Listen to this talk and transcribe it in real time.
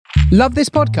Love this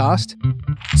podcast?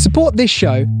 Support this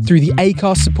show through the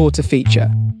Acast supporter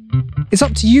feature. It's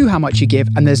up to you how much you give,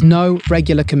 and there's no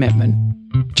regular commitment.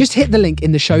 Just hit the link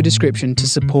in the show description to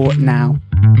support now.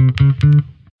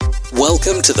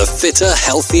 Welcome to the Fitter,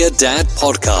 Healthier Dad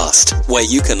podcast, where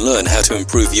you can learn how to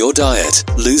improve your diet,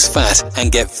 lose fat, and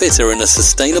get fitter in a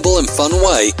sustainable and fun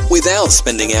way without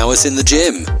spending hours in the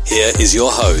gym. Here is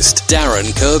your host,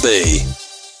 Darren Kirby.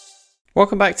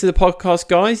 Welcome back to the podcast,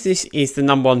 guys. This is the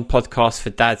number one podcast for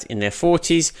dads in their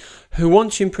 40s who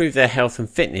want to improve their health and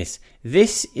fitness.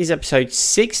 This is episode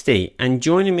 60, and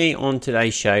joining me on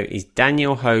today's show is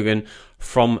Danielle Hogan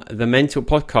from the Mental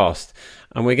Podcast,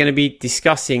 and we're going to be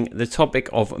discussing the topic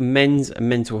of men's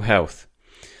mental health.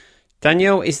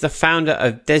 Danielle is the founder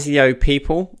of Desio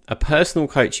People, a personal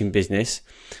coaching business,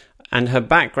 and her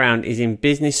background is in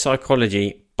business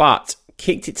psychology, but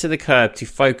kicked it to the curb to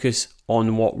focus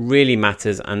on what really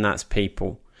matters, and that's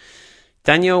people.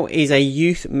 Danielle is a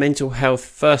youth mental health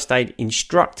first aid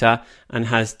instructor and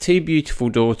has two beautiful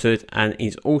daughters, and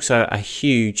is also a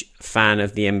huge fan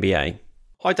of the NBA.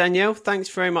 Hi Danielle, thanks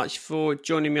very much for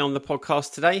joining me on the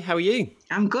podcast today. How are you?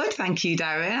 I'm good, thank you,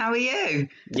 Darren. How are you?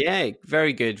 Yeah,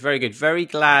 very good, very good. Very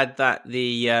glad that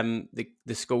the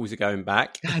schools are going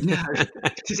back. I know.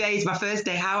 Today is my first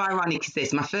day. How ironic is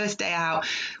this? My first day out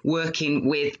working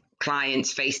with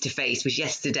clients face to face was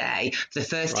yesterday for the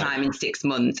first time in 6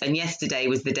 months, and yesterday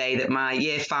was the day that my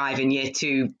year 5 and year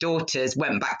 2 daughters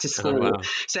went back to school. Oh, wow.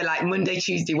 So like Monday,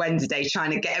 Tuesday, Wednesday, trying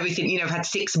to get everything, I've had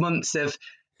 6 months of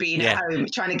being at home,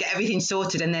 trying to get everything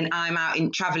sorted, and then I'm out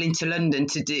traveling to London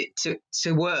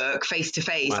to work face to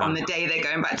face on the day they're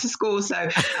going back to school. So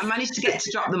I managed to get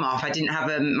to drop them off. I didn't have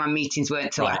my meetings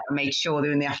weren't till I made sure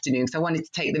they're in the afternoon, so I wanted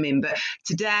to take them in. But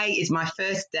today is my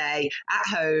first day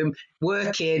at home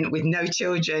working with no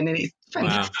children, and it's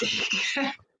fantastic.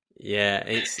 Wow. Yeah,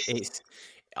 it's.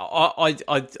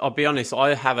 I'll be honest.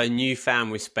 I have a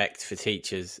newfound respect for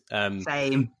teachers.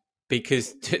 Same.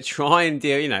 Because to try and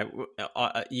deal,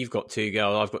 you've got two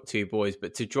girls, I've got two boys,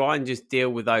 but to try and just deal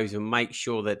with those and make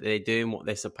sure that they're doing what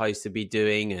they're supposed to be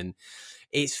doing, and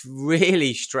it's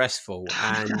really stressful.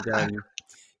 And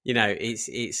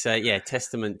it's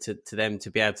testament to them to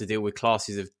be able to deal with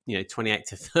classes of 28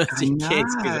 to 30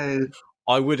 kids. Because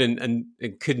I wouldn't and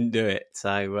couldn't do it.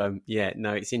 So,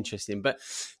 it's interesting. But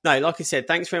no, like I said,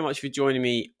 thanks very much for joining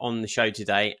me on the show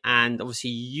today. And obviously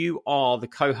you are the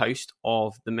co-host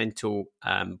of the Mental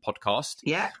Podcast.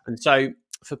 Yeah. And so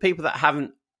for people that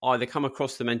haven't either come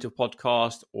across the Mental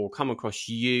Podcast or come across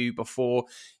you before,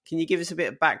 can you give us a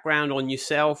bit of background on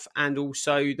yourself and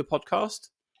also the podcast?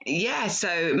 Yeah,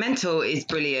 so Mental is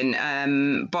brilliant.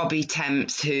 Bobby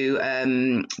Temps, who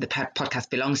the podcast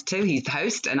belongs to, he's the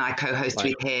host, and I co-host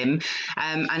with him.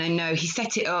 And I know he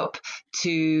set it up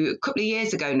a couple of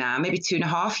years ago now, maybe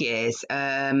 2.5 years.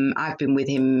 I've been with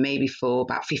him maybe for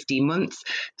about 15 months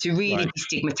to really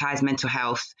destigmatize mental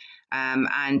health.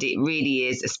 And it really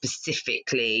is a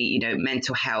specifically,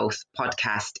 mental health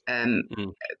podcast.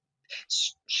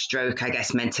 Stroke, I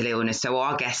guess, mental illness. So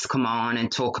our guests come on and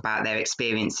talk about their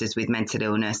experiences with mental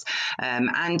illness.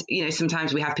 And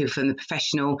sometimes we have people from a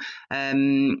professional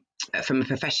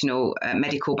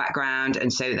medical background,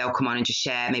 and so they'll come on and just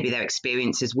share maybe their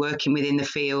experiences working within the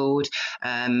field.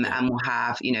 And we'll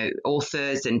have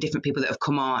authors and different people that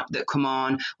come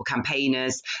on, or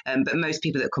campaigners. But most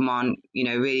people that come on,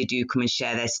 really do come and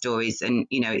share their stories, and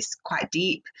it's quite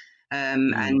deep.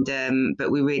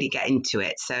 But we really get into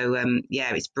it. So,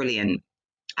 it's brilliant.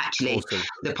 Actually, awesome.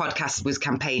 The podcast was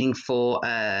campaigning for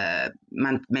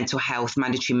mandatory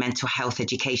mental health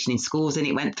education in schools, and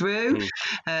it went through.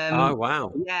 Oh,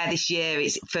 wow. Yeah, this year,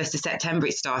 it's 1st of September,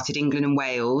 it started, England and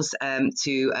Wales,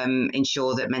 to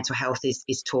ensure that mental health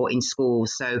is taught in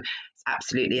schools. So it's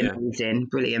absolutely amazing.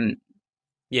 Brilliant.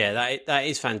 Yeah, that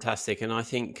is fantastic. And I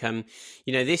think,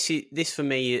 this for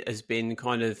me has been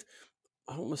kind of,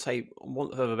 I want to say,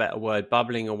 want of a better word,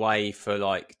 bubbling away for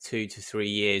like 2 to 3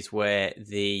 years, where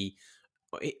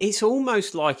it's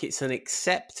almost like it's an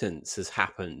acceptance has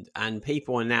happened, and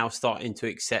people are now starting to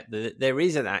accept that there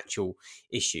is an actual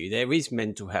issue. There is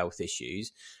mental health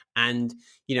issues, and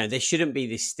there shouldn't be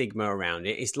this stigma around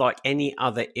it. It's like any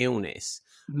other illness.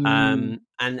 And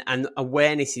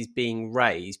awareness is being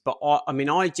raised. But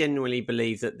I genuinely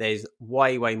believe that there's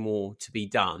way more to be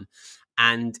done.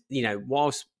 And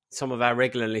whilst some of our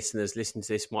regular listeners listen to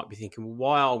this might be thinking, well,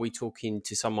 why are we talking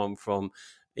to someone from,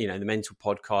 the Mental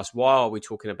Podcast? Why are we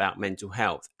talking about mental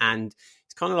health? And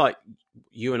it's kind of like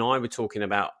you and I were talking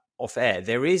about off air.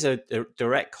 There is a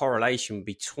direct correlation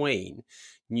between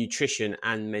nutrition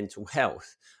and mental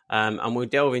health. And we'll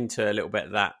delve into a little bit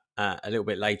of that a little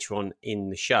bit later on in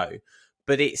the show.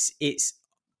 but it's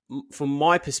from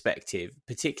my perspective,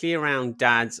 particularly around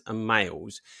dads and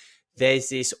males, there's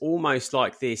this almost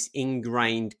like this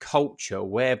ingrained culture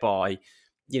whereby,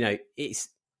 it's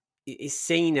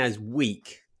seen as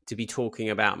weak to be talking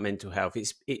about mental health.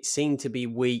 It's seen to be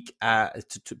weak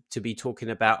to be talking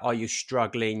about, are you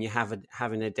struggling, you're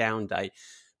having a down day,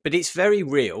 but it's very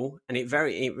real and it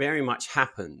very much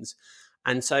happens.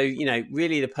 And so,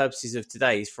 really the purposes of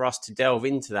today is for us to delve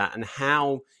into that and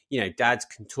how, dads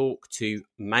can talk to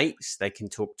mates, they can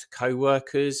talk to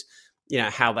co-workers,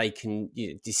 how they can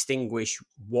distinguish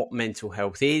what mental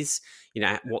health is,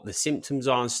 what the symptoms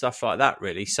are and stuff like that,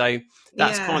 really. So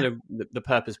that's kind of the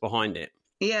purpose behind it.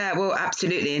 Yeah, well,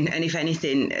 absolutely. And if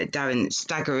anything, Darren,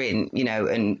 staggering,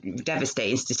 and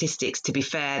devastating statistics. To be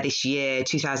fair, this year,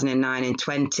 2009 and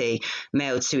 20,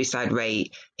 male suicide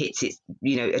rate hits its,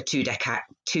 a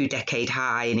two-decade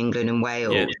high in England and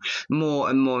Wales. Yeah. More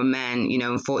and more men,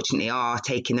 unfortunately, are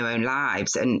taking their own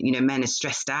lives. And, men are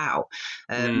stressed out.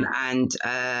 And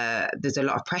there's a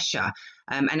lot of pressure.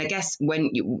 And I guess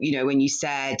when you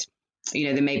said,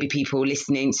 there may be people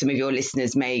listening, some of your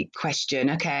listeners may question,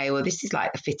 okay, well, this is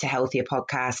like a Fitter, Healthier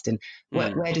podcast. And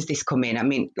where does this come in? I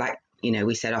mean, like,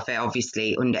 we said off air,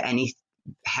 obviously, under any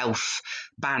health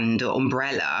band or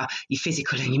umbrella, your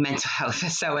physical and your mental health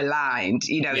are so aligned.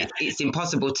 It's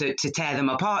impossible to tear them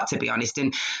apart, to be honest.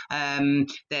 And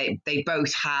they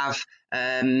both have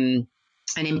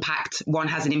an impact. One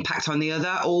has an impact on the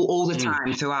other all the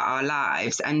time throughout our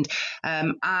lives. And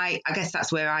I guess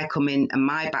that's where I come in, and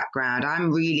my background,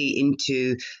 I'm really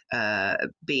into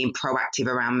being proactive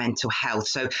around mental health.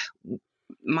 So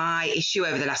my issue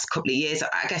over the last couple of years,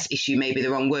 I guess issue may be the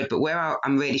wrong word, but where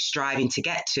I'm really striving to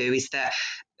get to is that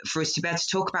for us to be able to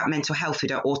talk about mental health, we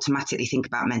don't automatically think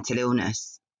about mental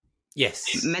illness.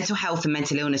 Yes. Mental health and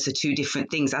mental illness are two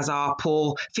different things, as are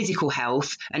poor physical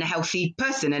health and a healthy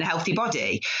person and a healthy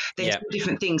body. They're two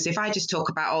different things. So if I just talk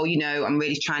about, I'm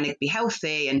really trying to be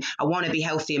healthy and I want to be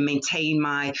healthy and maintain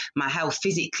my health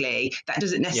physically, that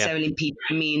doesn't necessarily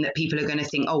mean that people are going to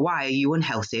think, oh, why are you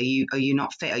unhealthy? Are you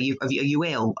not fit? Are you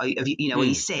ill? Are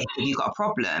you sick? Have you got a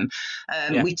problem?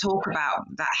 We talk about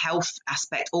that health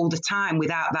aspect all the time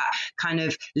without that kind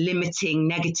of limiting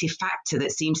negative factor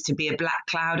that seems to be a black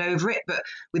cloud over it. But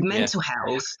with mental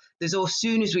health, there's as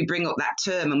soon as we bring up that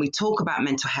term and we talk about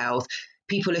mental health,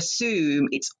 people assume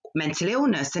it's mental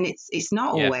illness, and it's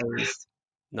not always.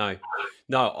 No,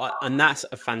 and that's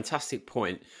a fantastic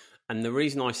point. And the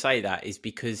reason I say that is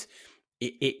because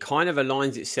it kind of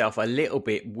aligns itself a little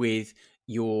bit with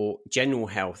your general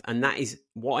health, and that is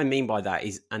what I mean by that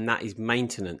is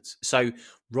maintenance. So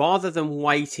rather than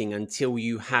waiting until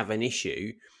you have an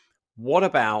issue, what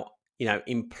about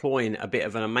employing a bit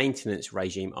of a maintenance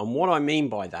regime? And what I mean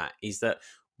by that is that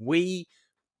we,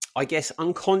 I guess,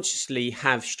 unconsciously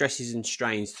have stresses and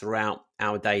strains throughout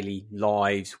our daily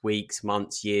lives, weeks,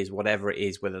 months, years, whatever it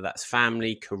is, whether that's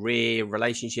family, career,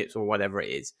 relationships, or whatever it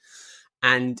is.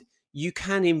 And you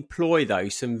can employ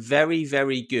some very,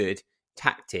 very good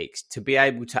tactics to be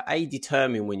able to A,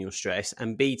 determine when you're stressed,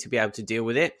 and B, to be able to deal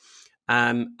with it.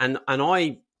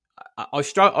 I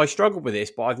struggled with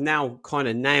this, but I've now kind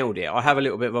of nailed it. I have a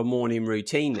little bit of a morning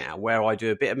routine now where I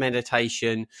do a bit of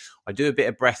meditation, I do a bit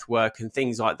of breath work and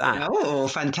things like that. Oh,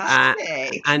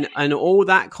 fantastic. And all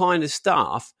that kind of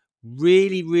stuff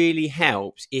really, really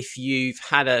helps if you've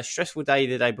had a stressful day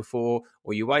the day before,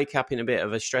 or you wake up in a bit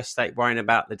of a stress state worrying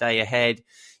about the day ahead.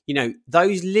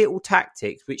 Those little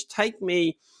tactics, which take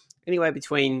me anywhere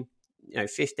between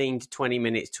 15 to 20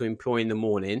 minutes to employ in the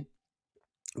morning,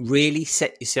 really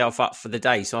set yourself up for the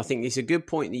day. So I think it's a good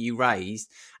point that you raised,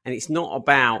 and it's not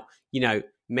about,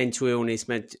 mental illness,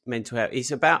 mental health.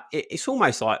 It's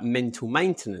almost like mental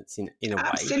maintenance in a way.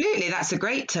 Absolutely. That's a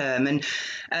great term.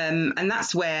 And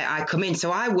that's where I come in.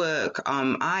 So I work,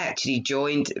 I actually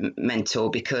joined Mentor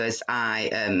because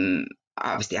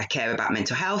obviously I care about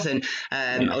mental health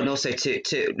and also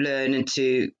to learn and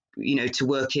to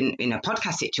work in a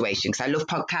podcast situation, because I love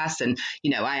podcasts, and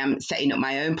I am setting up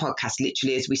my own podcast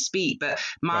literally as we speak. But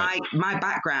my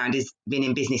background has been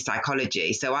in business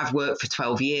psychology, so I've worked for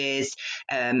 12 years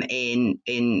in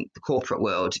the corporate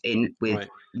world with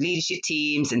leadership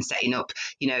teams and setting up,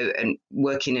 and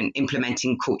working and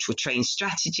implementing cultural change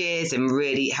strategies and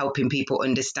really helping people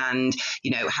understand,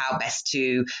 how best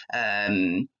to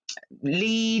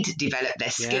lead, develop their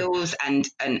skills and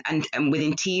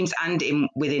within teams and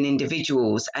within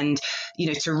individuals, and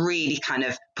to really kind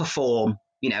of perform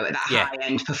at that high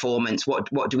end performance.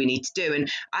 What do we need to do?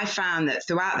 And I found that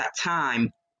throughout that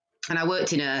time, And I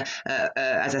worked in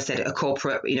as I said, a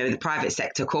corporate, the private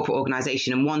sector, corporate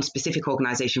organisation, and one specific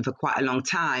organisation for quite a long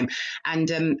time.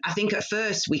 And I think at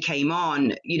first we came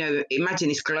on, imagine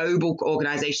this global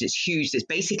organisation that's huge, that's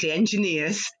basically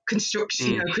engineers,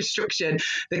 construction,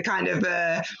 the kind of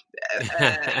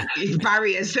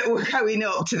barriers that were going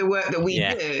up to the work that we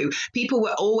do. People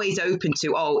were always open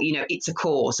to, it's a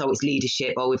course, it's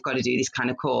leadership, we've got to do this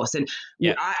kind of course. And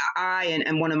I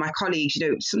and one of my colleagues,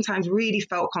 sometimes really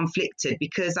felt conflicted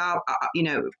because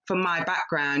from my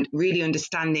background, really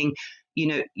understanding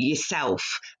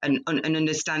yourself and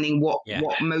understanding what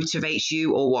motivates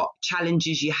you or what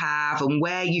challenges you have and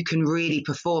where you can really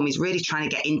perform is really trying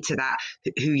to get into that,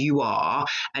 who you are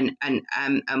and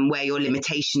where your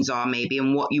limitations are maybe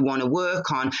and what you want to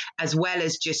work on, as well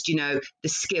as just the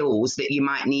skills that you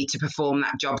might need to perform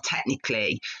that job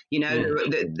technically.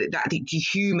 The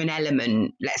human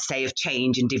element, let's say, of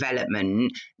change and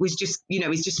development was just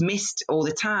is just missed all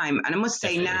the time. And I must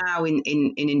say, now in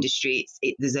industry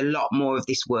there's a lot more of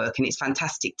this work, and it's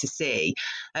fantastic to see.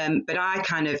 But I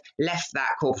kind of left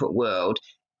that corporate world.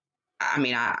 I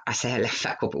mean, I say I left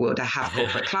that corporate world. I have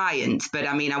corporate clients, but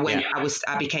I mean,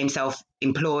 I became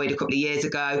self-employed a couple of years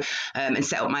ago and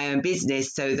set up my own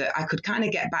business so that I could kind of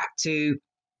get back to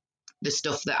the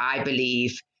stuff that I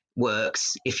believe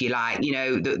works, if you like,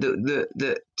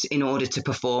 the in order to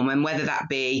perform, and whether that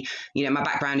be, my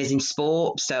background is in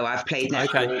sport, so I've played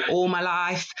netball all my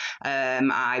life.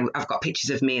 I've got pictures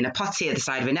of me in a potty at the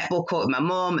side of a netball court with my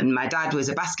mum, and my dad was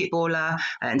a basketballer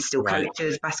and still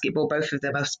coaches basketball. Both of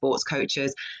them are sports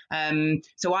coaches.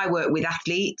 So I work with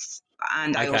athletes,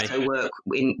 and I also work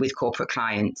with corporate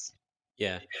clients.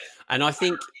 Yeah. And I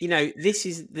think, this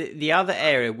is the other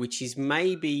area, which is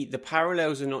maybe the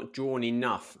parallels are not drawn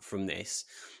enough from this.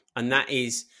 And that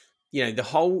is, the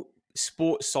whole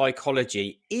sports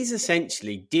psychology is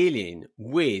essentially dealing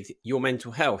with your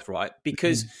mental health, right?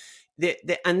 Because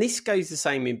and this goes the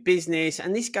same in business,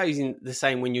 and this goes in the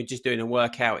same when you're just doing a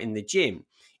workout in the gym.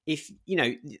 If,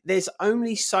 there's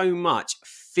only so much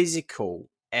physical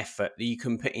effort that you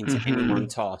can put into any one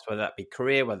task, whether that be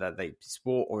career, whether that be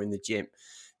sport or in the gym,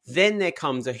 then there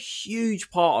comes a huge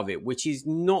part of it, which is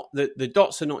not the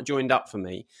dots are not joined up for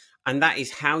me. And that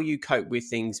is how you cope with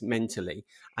things mentally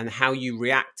and how you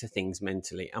react to things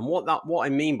mentally. And what I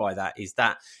mean by that is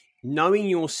that knowing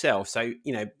yourself, so,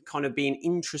 kind of being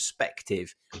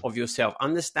introspective of yourself,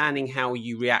 understanding how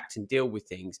you react and deal with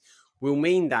things will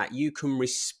mean that you can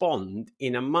respond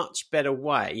in a much better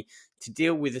way to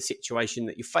deal with the situation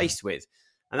that you're faced with.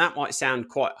 And that might sound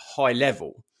quite high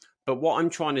level, but what I'm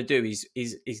trying to do is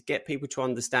get people to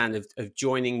understand of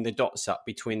joining the dots up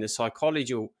between the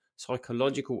psychological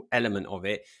element of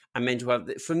it and mental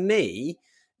health. For me,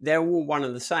 they're all one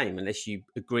and the same, unless you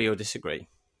agree or disagree.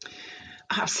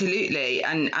 Absolutely.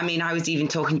 And I mean, I was even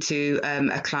talking to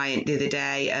a client the other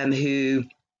day who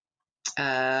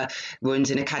runs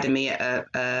an academy at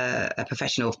a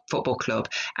professional football club,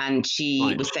 and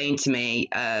she was saying to me,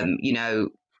 in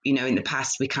the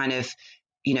past we kind of,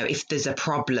 if there's a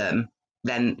problem,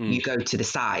 then you go to the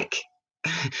psych.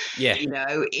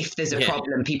 If there's a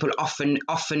problem, people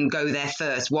often go there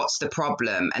first. What's the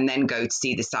problem? And then go to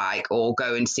see the psych or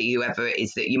go and see whoever it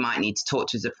is that you might need to talk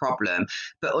to as a problem.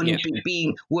 But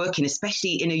working,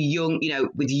 especially in a young,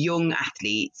 with young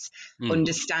athletes,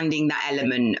 understanding that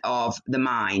element of the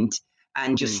mind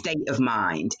and your state of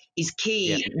mind is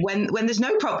key. When there's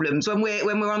no problems, when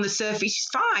we're on the surface, it's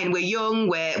fine. We're young,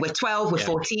 we're 12, we're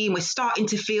 14, we're starting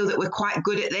to feel that we're quite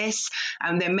good at this,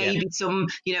 and there may be some,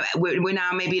 we're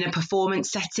now maybe in a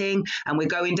performance setting and we're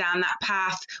going down that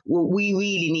path. Well, we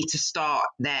really need to start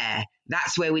there.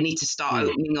 That's where we need to start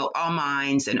opening up our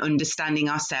minds and understanding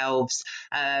ourselves,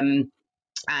 and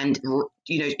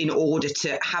in order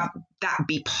to have that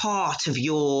be part of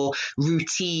your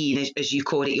routine, as you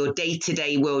call it, your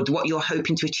day-to-day world, what you're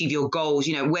hoping to achieve, your goals,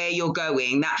 where you're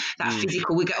going, that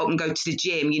physical, we get up and go to the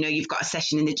gym, you've got a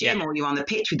session in the gym or you're on the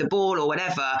pitch with the ball or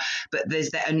whatever, but there's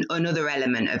another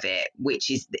element of it, which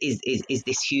is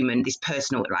this human, this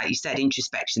personal, like you said,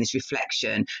 introspection, this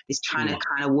reflection, this trying to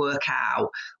kind of work out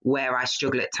where I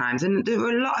struggle at times. And there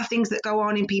are a lot of things that go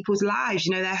on in people's lives,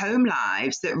 their home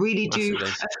lives, that really do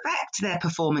affect their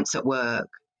performance at work.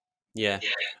 Yeah,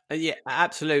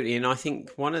 absolutely. And I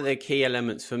think one of the key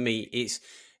elements for me is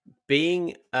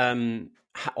being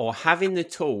or having the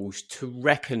tools to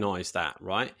recognize that,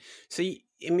 right? So,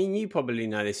 you probably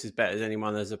know this as better as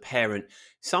anyone as a parent.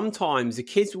 Sometimes the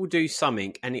kids will do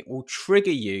something and it will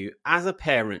trigger you as a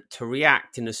parent to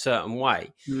react in a certain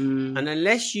way. And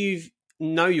unless you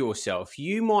know yourself,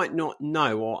 you might not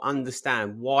know or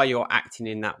understand why you're acting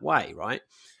in that way, right?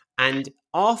 And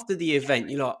after the event,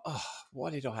 you're like, oh, why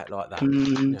did I act like that?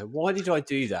 Why did I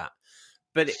do that?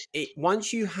 But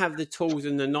once you have the tools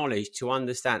and the knowledge to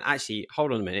understand, actually,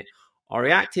 hold on a minute, I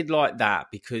reacted like that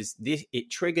because it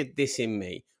triggered this in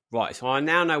me. Right, so I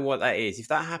now know what that is. If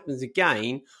that happens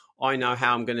again, I know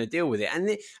how I'm going to deal with it.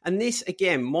 And this,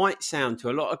 again, might sound to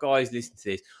a lot of guys listening to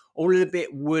this all a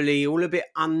bit woolly, all a bit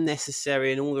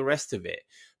unnecessary and all the rest of it.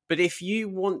 But if you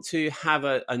want to have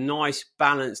a nice,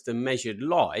 balanced and measured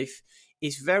life,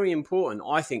 it's very important,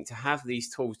 I think, to have these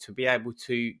tools to be able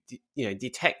to,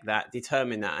 detect that,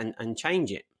 determine that and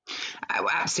change it.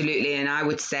 Absolutely. And I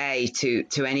would say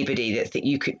to anybody that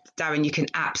you could, Darren, you can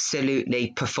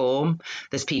absolutely perform.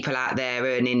 There's people out there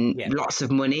earning lots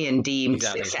of money and deemed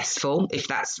successful, if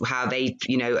that's how they,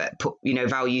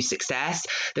 value success.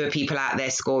 There are people out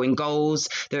there scoring goals.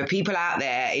 There are people out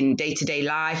there in day-to-day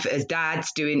life as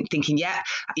dads thinking,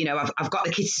 I've got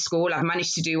the kids to school. I've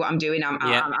managed to do what I'm doing.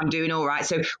 I'm doing all right.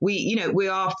 So we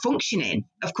are functioning.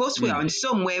 Of course we are. And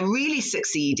some we're really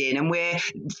succeeding and we're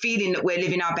feeling that we're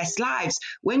living our best lives.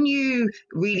 When you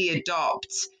really adopt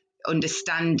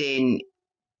understanding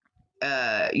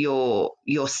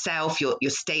yourself, your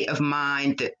state of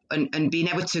mind, and being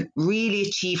able to really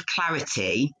achieve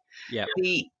clarity,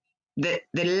 the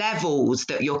levels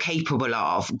that you're capable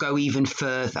of go even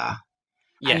further.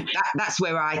 Yeah. And that's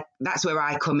where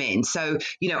I come in. So,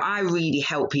 I really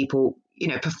help people,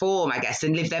 perform, I guess,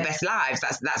 and live their best lives.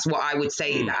 That's what I would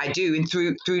say that I do, and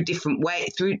through different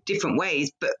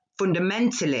ways. But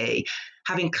fundamentally,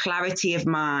 having clarity of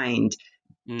mind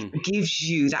gives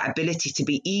you that ability to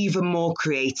be even more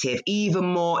creative, even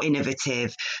more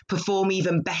innovative, perform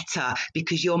even better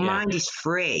because your mind is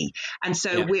free. And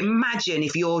so we imagine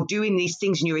if you're doing these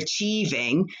things and you're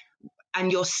achieving, and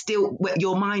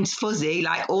your mind's fuzzy,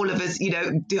 like all of us,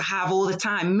 do have all the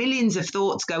time, millions of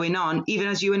thoughts going on, even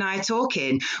as you and I are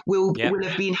talking, we'll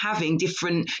have been having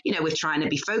different, we're trying to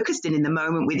be focused in the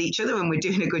moment with each other and we're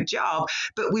doing a good job,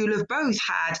 but we will have both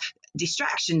had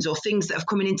distractions or things that have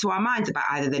come into our minds about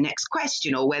either the next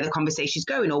question or where the conversation's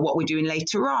going or what we're doing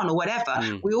later on or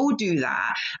whatever. We all do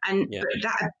that. And but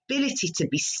that ability to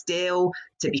be still,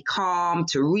 to be calm,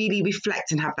 to really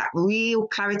reflect and have that real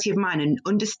clarity of mind and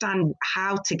understand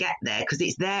how to get there, because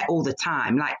it's there all the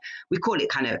time. Like we call it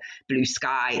kind of blue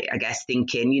sky, I guess,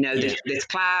 thinking, there's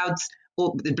clouds,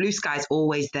 or the blue sky is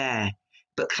always there.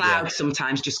 But clouds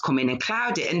sometimes just come in and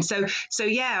cloud it. And so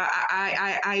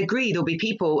I agree. There'll be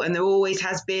people, and there always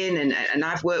has been, and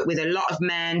I've worked with a lot of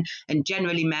men, and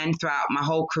generally men throughout my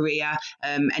whole career,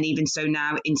 and even so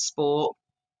now in sport.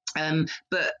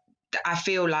 But I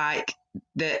feel like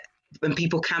that when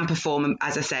people can perform,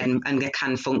 as I said, and they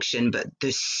can function, but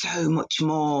there's so much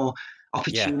more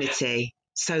opportunity,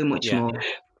 so much more.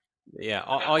 Yeah,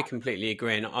 I completely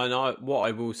agree. And what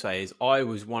I will say is I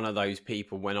was one of those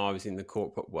people when I was in the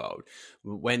corporate world,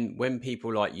 when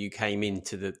people like you came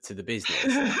into the business,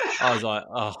 I was like,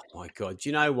 oh my God, do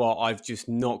you know what? I've just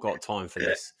not got time for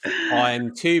this. I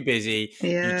am too busy.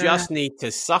 You just need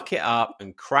to suck it up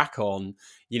and crack on,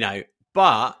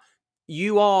 but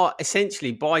you are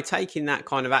essentially, by taking that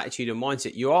kind of attitude and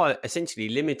mindset, you are essentially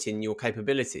limiting your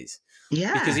capabilities.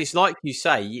 Yeah. Because it's like you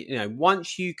say,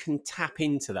 once you can tap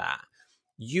into that,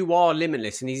 you are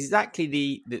limitless. And exactly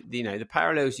the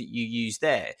parallels that you use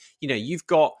there. You've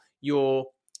got your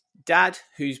dad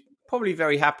who's probably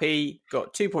very happy,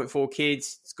 got 2.4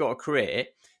 kids, has got a career.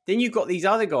 Then you've got these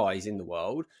other guys in the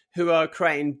world who are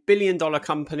creating billion-dollar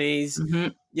companies,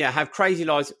 have crazy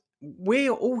lives.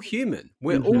 We're all human.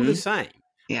 We're all the same.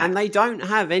 Yeah. And they don't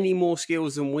have any more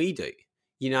skills than we do,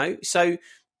 So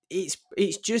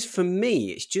it's just, for me,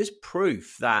 it's just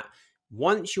proof that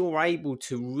once you're able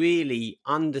to really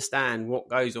understand what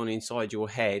goes on inside your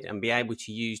head and be able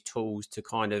to use tools to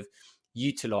kind of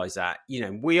utilize that,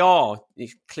 we are,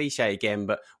 it's cliche again,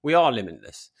 but we are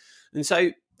limitless. And so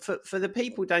for the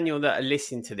people, Daniel, that are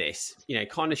listening to this,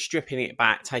 kind of stripping it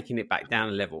back, taking it back down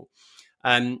a level,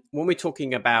 when we're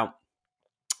talking about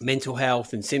mental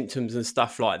health and symptoms and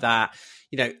stuff like that,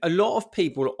 a lot of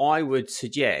people, I would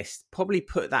suggest, probably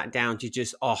put that down to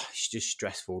just, it's just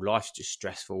stressful. Life's just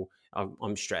stressful.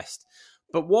 I'm stressed.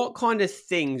 But what kind of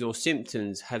things or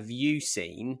symptoms have you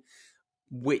seen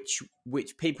which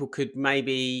people could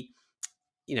maybe,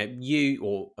 you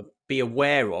or be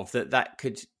aware of that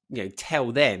could,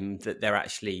 tell them that they're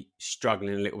actually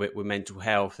struggling a little bit with mental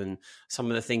health, and some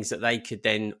of the things that they could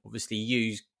then obviously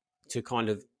use to kind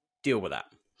of deal with that?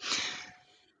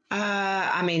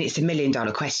 It's $1 million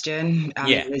question.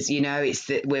 It's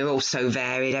that we're all so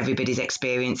varied. Everybody's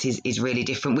experience is really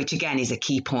different, which again is a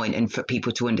key point. And for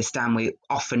people to understand, we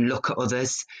often look at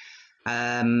others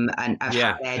and of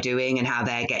how they're doing and how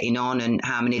they're getting on and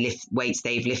how many weights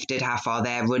they've lifted, how far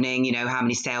they're running, you know, how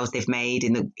many sales they've made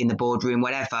in the boardroom,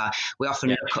 whatever. We often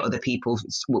look at other people,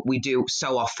 we do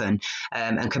so often,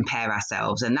 and compare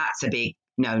ourselves, and that's a big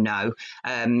no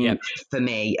for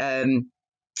me.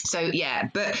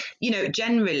 But you know,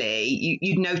 generally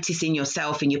you'd notice in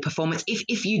yourself, in your performance,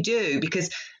 if you do, because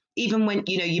even when,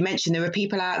 you know, you mentioned there are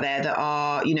people out there that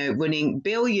are, you know, running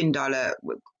billion-dollar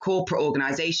corporate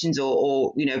organizations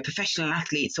or, you know, professional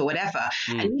athletes or whatever.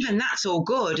 And even that's all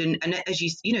good. And as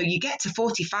you know, you get to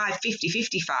 45, 50,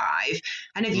 55,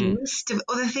 and have you missed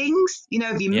other things? You know,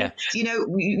 have you missed, you know,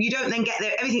 you don't then get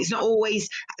there. Everything's not always,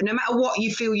 no matter what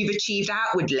you feel you've achieved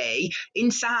outwardly,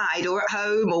 inside or at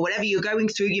home or whatever you're going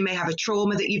through, you may have a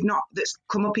trauma that's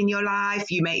come up in your life.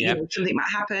 You may, you know, something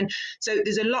might happen. So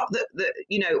there's a lot that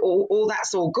you know, all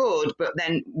that's all good, but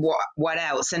then what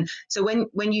else? And so when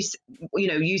you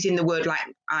know, using the word like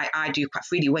I do quite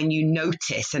freely, when you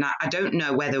notice, and I don't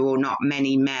know whether or not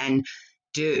many men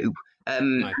do,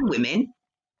 and women,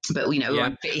 but you know,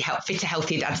 on Fitter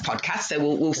Healthier Dads podcast, so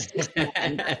we'll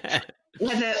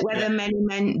whether many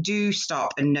men do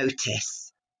stop and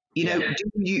notice. You know,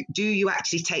 do you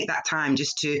actually take that time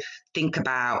just to think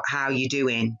about how you're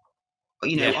doing?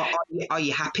 You know, are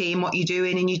you happy in what you're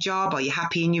doing in your job? Are you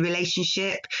happy in your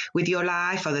relationship with your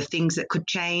life? Are there things that could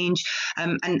change?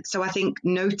 And so I think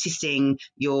noticing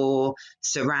your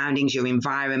surroundings, your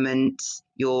environment,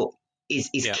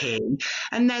 is key.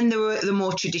 And then there are the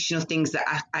more traditional things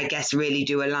that I guess really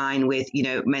do align with, you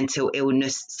know, mental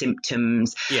illness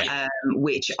symptoms,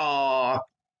 which are,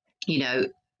 you know,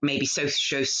 maybe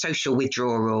social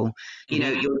withdrawal, you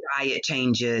know, your diet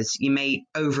changes, you may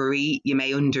overeat, you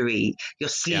may undereat, your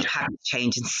sleep habits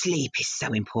change, and sleep is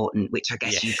so important, which I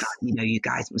guess you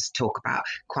guys must talk about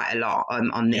quite a lot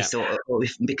on this,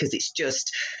 because it's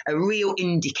just a real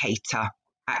indicator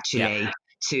actually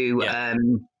to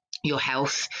your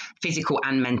health, physical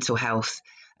and mental health.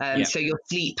 So your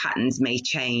sleep patterns may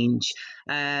change.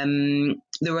 There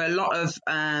are a lot of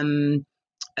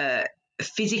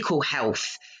physical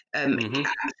health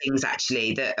things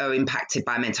actually that are impacted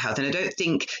by mental health. And I don't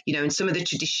think, you know, in some of the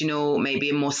traditional,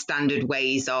 maybe more standard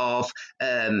ways of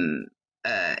in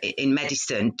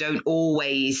medicine, don't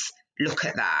always look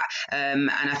at that. And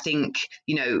I think,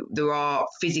 you know, there are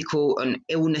physical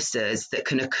illnesses that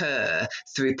can occur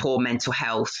through poor mental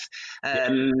health.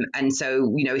 And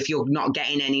so, you know, if you're not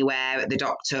getting anywhere at the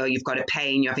doctor, you've got a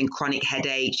pain, you're having chronic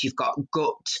headaches, you've got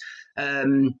gut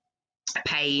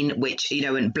pain, which, you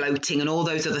know, and bloating and all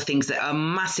those other things that are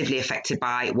massively affected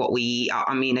by what we eat.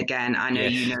 I mean, again, I know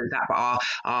you know that, but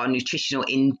our nutritional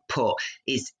input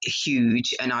is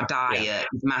huge, and our diet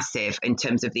is massive in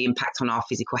terms of the impact on our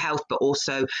physical health, but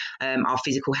also our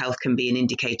physical health can be an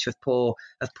indicator of poor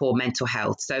mental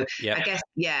health. So I guess,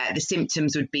 the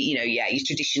symptoms would be, you know, your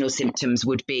traditional symptoms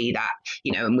would be that,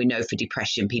 you know, and we know for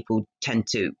depression, people tend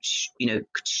to, you know,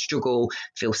 struggle,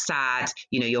 feel sad,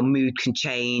 you know, your mood can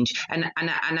change.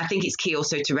 And I think it's key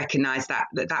also to recognise that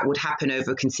would happen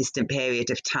over a consistent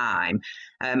period of time.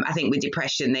 I think with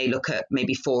depression, they look at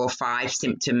maybe 4 or 5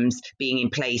 symptoms being in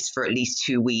place for at least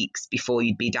 2 weeks before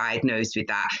you'd be diagnosed with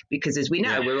that. Because as we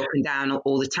know, we're up and down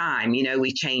all the time. You know,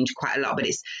 we change quite a lot, but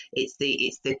it's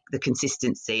the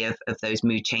consistency of those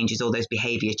mood changes or those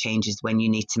behaviour changes when you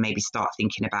need to maybe start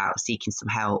thinking about seeking some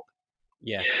help.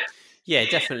 Yeah,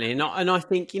 definitely. And I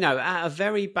think, you know, at a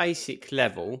very basic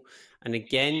level, and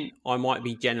again, I might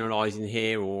be generalising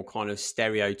here or kind of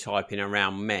stereotyping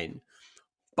around men,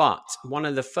 but one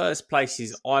of the first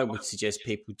places I would suggest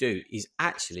people do is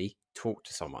actually talk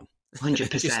to someone.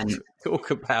 100%. Just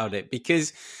talk about it,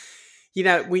 because, you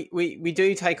know, we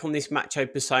do take on this macho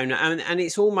persona, and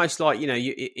it's almost like, you know,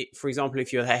 for example,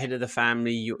 if you're the head of the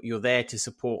family, you're there to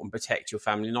support and protect your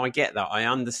family. And I get that. I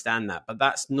understand that. But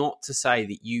that's not to say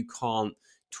that you can't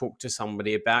talk to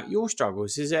somebody about your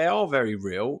struggles, as they are very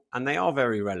real and they are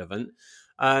very relevant.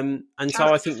 And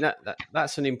so I think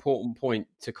that's an important point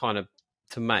to kind of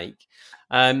to make.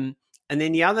 And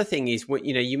then the other thing is, what,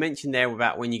 you know, you mentioned there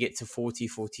about when you get to 40,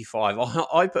 45.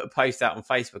 I put a post out on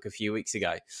Facebook a few weeks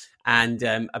ago and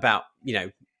about, you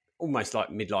know, almost like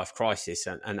midlife crisis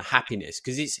and happiness,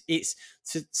 because it's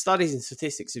studies and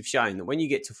statistics have shown that when you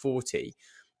get to 40,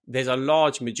 there's a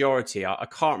large majority, I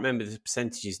can't remember the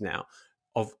percentages now,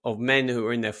 of men who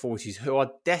are in their 40s who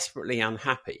are desperately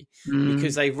unhappy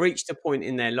because they've reached a point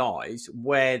in their lives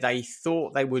where they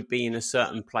thought they would be in a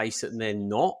certain place and they're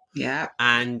not. Yeah.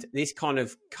 And this kind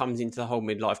of comes into the whole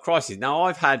midlife crisis. Now,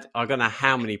 I don't know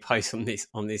how many posts on this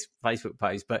Facebook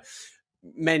page, but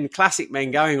classic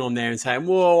men going on there and saying,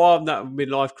 "Whoa, I'm not a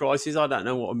midlife crisis. I don't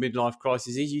know what a midlife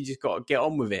crisis is. You just got to get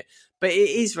on with it." But it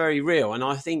is very real, and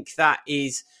I think that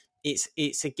is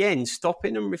it's again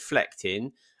stopping and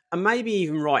reflecting, and maybe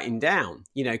even writing down.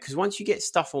 Because once you get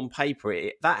stuff on paper,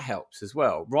 that helps as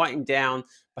well. Writing down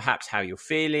perhaps how you're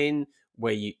feeling,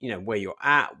 where where you're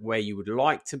at, where you would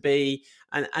like to be,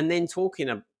 and then talking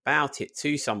about it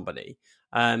to somebody.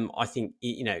 I think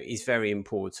is very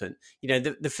important.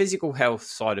 The physical health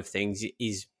side of things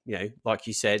is like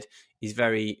you said, is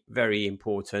very, very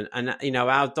important. And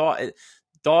our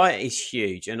diet is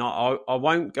huge. And I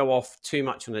won't go off too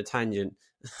much on a tangent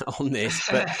on this,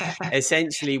 but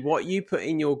essentially what you put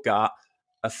in your gut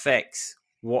affects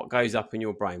what goes up in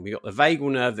your brain. We got the vagal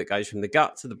nerve that goes from the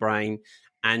gut to the brain.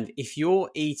 And if you're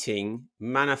eating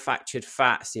manufactured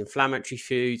fats, inflammatory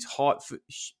foods,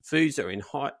 foods that are in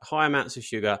high amounts of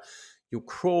sugar, you'll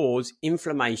cause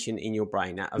inflammation in your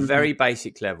brain at a very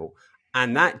basic level.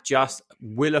 And that just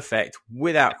will affect,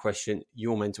 without question,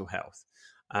 your mental health.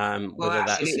 Well,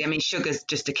 absolutely. I mean, sugar's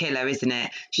just a killer, isn't it?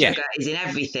 Sugar is in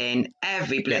everything,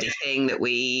 every bloody thing that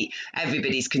we eat.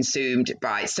 Everybody's consumed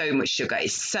by so much sugar.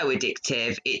 It's so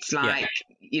addictive. It's like,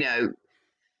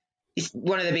 it's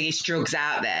one of the biggest drugs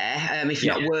out there, if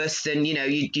not worse than,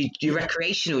 your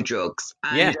recreational drugs.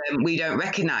 And we don't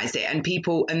recognize it. And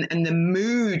people, and the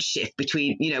mood shift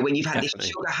between, when you've had this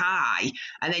sugar high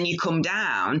and then you come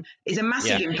down is a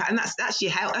massive impact. And that's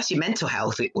your health, that's your mental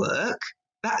health at work.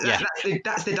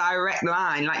 That's the direct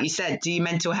line, like you said, to your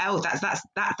mental health. That's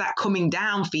that coming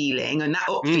down feeling, and that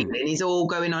up feeling is all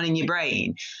going on in your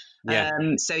brain.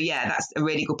 So that's a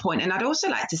really good point. And I'd also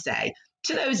like to say,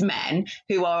 to those men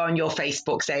who are on your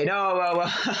Facebook saying,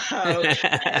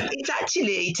 it's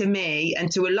actually, to me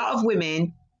and to a lot of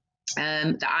women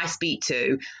that I speak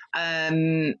to,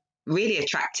 really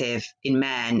attractive in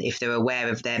men if they're aware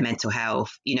of their mental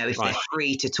health, if they're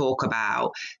free to talk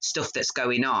about stuff that's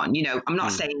going on. I'm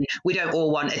not saying we don't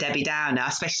all want a Debbie Downer,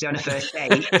 especially on a first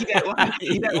date.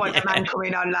 You don't want a man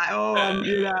coming on like,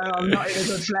 I'm not in a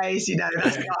good place.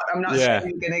 I'm not sure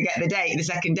you're going to get the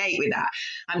second date with that.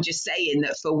 I'm just saying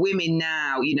that for women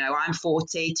now, I'm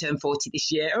 40, turned 40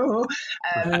 this year.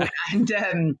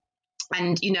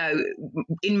 And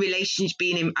in relationship,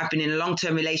 I've been in a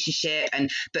long-term relationship,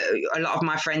 but a lot of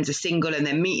my friends are single and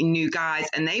they're meeting new guys,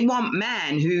 and they want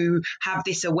men who have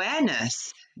this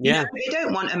awareness. They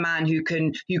don't want a man who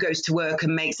goes to work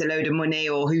and makes a load of money,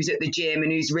 or who's at the gym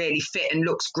and who's really fit and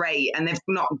looks great, and they've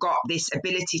not got this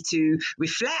ability to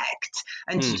reflect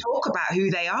and to talk about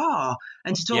who they are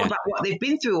and to talk about what they've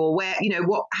been through, or where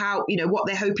what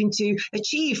they're hoping to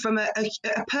achieve from a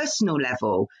personal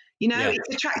level.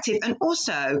 It's attractive, and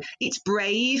also it's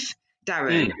brave,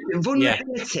 Darren.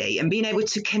 Vulnerability and being able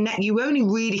to connect. You only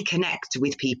really connect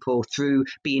with people through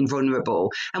being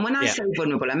vulnerable. And when I say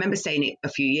vulnerable, I remember saying it a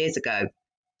few years ago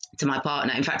to my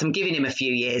partner. In fact, I'm giving him a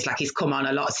few years, like he's come on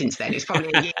a lot since then. It's probably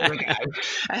a year ago.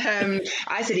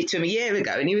 I said it to him a year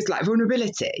ago, and he was like,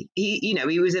 vulnerability. He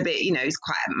was a bit, he's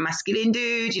quite a masculine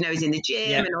dude, he's in the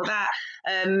gym and all that.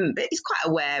 But he's quite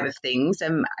aware of things.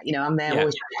 I'm there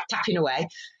always tapping away.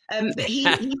 But he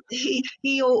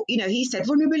said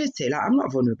vulnerability. Like, I'm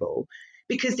not vulnerable,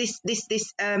 because this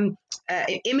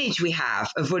image we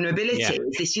have of vulnerability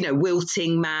is this,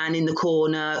 wilting man in the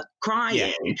corner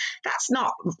crying. That's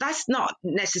not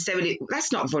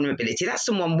vulnerability. That's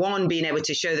someone being able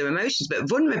to show their emotions. But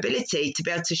vulnerability, to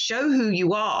be able to show who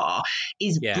you are,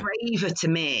 is braver to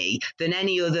me than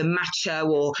any other macho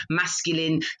or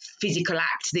masculine physical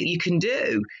act that you can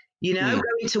do. Going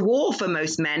to war for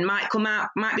most men might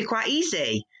be quite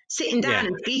easy. Sitting down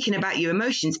and speaking about your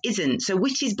emotions isn't. So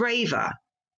which is braver?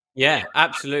 Yeah,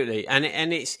 absolutely.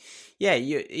 And it's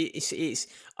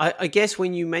I guess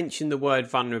when you mention the word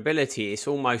vulnerability, it's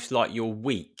almost like you're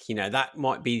weak. That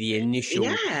might be the initial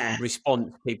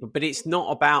response to people, but it's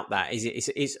not about that, is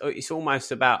it? It's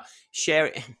almost about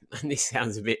sharing. And this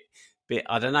sounds a bit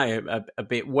I don't know, a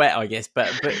bit wet, I guess, but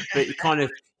kind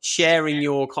of sharing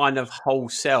your kind of whole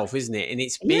self, isn't it? And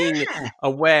it's being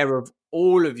aware of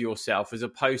all of yourself as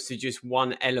opposed to just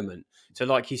one element. So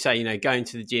like you say, going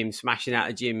to the gym, smashing out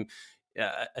a gym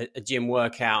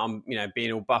workout, and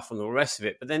being all buff and all the rest of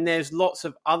it. But then there's lots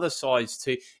of other sides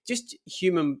to just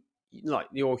human, like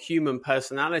your human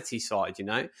personality side.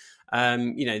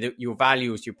 Your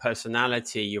values, your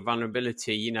personality, your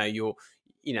vulnerability.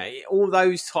 All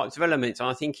those types of elements. And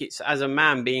I think it's, as a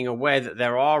man, being aware that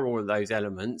there are all of those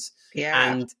elements.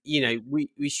 And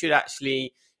we should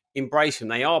actually embrace them.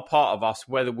 They are part of us,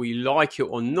 whether we like it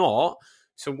or not.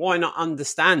 So why not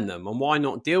understand them, and why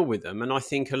not deal with them? And I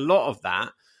think a lot of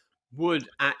that would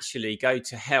actually go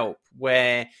to help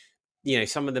where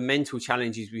some of the mental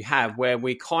challenges we have, where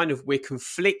we're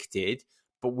conflicted,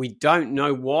 but we don't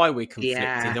know why we're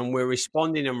conflicted, and we're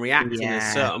responding and reacting a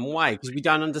certain way because we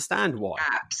don't understand why.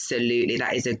 Absolutely.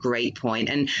 That is a great point.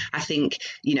 And I think,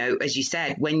 as you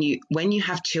said, when you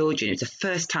have children, it's the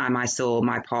first time I saw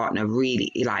my partner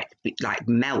really like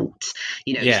melt.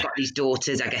 He's got these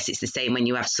daughters. I guess it's the same when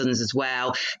you have sons as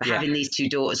well. But having these two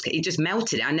daughters, he just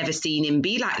melted it. I never seen him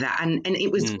be like that. And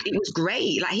it was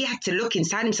great. Like, he had to look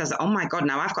inside himself, like, oh my God,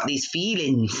 now I've got these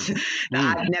feelings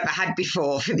that I've never had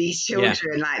before for these children.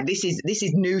 Like, this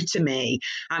is new to me.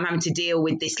 I'm having to deal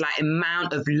with this like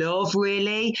amount of love,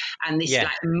 really, and this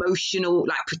like emotional,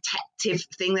 like protective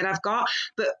thing that I've got.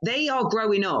 But they are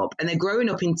growing up, and they're growing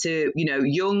up into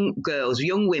young girls,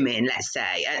 young women, let's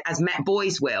say, as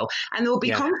boys will, and there will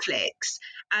be conflicts.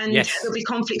 And there'll be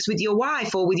conflicts with your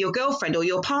wife or with your girlfriend or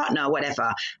your partner, or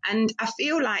whatever. And I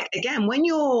feel like, again, when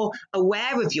you're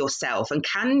aware of yourself and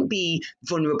can be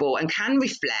vulnerable and can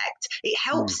reflect, it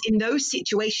helps in those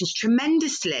situations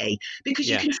tremendously, because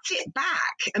you can sit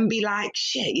back and be like,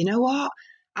 shit, you know what?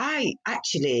 I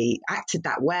actually acted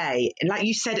that way, and like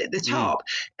you said at the top,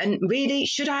 and really,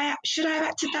 should I have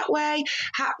acted that way?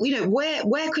 How,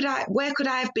 where could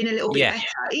I have been a little bit better,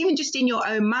 even just in your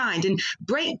own mind, and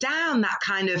break down that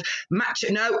kind of macho.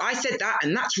 No, I said that,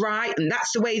 and that's right, and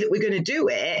that's the way that we're going to do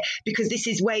it, because this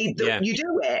is the way that you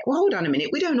do it. Well, hold on a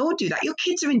minute, we don't all do that. Your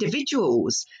kids are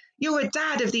individuals. You're a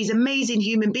dad of these amazing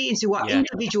human beings who are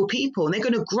individual people, and they're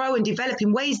going to grow and develop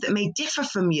in ways that may differ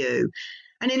from you.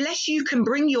 And unless you can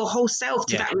bring your whole self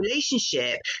to that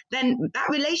relationship, then that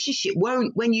relationship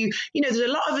won't, when there's a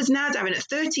lot of us now, Darren,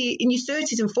 in your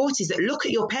 30s and 40s that look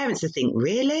at your parents and think,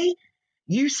 really?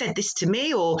 You said this to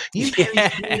me, or you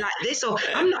parented me like this, or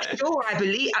I'm not sure I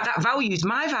believe that value's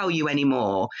my value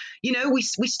anymore. We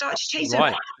start to change.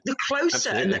 Right. The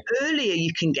closer and the earlier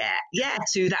you can get,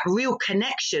 to that real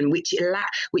connection, which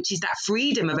is that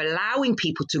freedom of allowing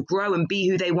people to grow and be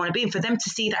who they want to be, and for them to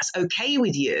see that's okay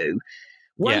with you.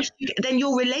 Then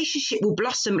your relationship will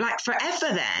blossom like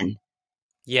forever then.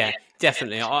 Yeah,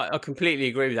 definitely. I completely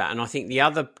agree with that. And I think the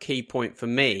other key point for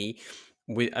me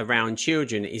around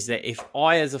children is that if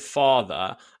I, as a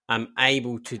father, am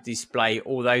able to display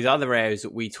all those other areas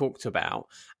that we talked about,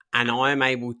 and I am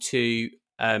able to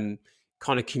kind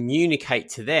of communicate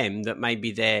to them that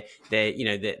maybe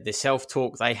the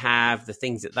self-talk they have, the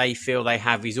things that they feel they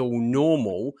have is all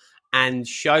normal, and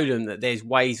show them that there's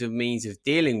ways and means of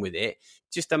dealing with it,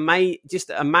 just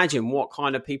imagine what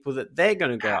kind of people that they're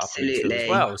going to grow up into as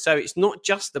well. So it's not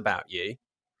just about you.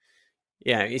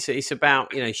 Yeah, it's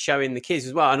about showing the kids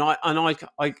as well. And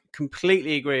I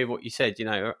completely agree with what you said.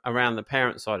 Around the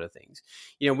parent side of things.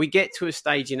 We get to a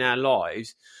stage in our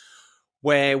lives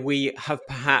where we have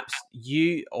perhaps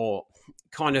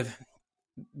kind of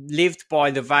lived by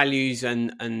the values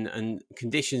and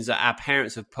conditions that our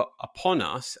parents have put upon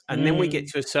us, and then we get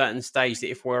to a certain stage that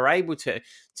if we're able to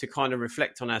kind of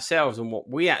reflect on ourselves and what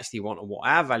we actually want and what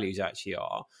our values actually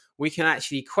are, we can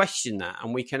actually question that,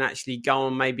 and we can actually go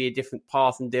on maybe a different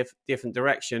path and different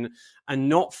direction, and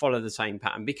not follow the same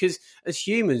pattern. Because as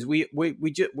humans,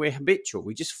 we're habitual.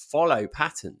 We just follow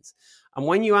patterns. And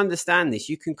when you understand this,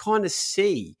 you can kind of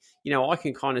see, I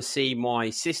can kind of see my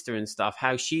sister and stuff,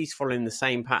 how she's following the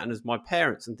same pattern as my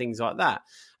parents and things like that.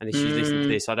 And if she's listening to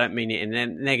this, I don't mean it in a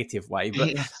negative way,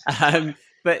 but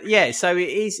so it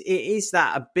is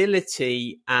that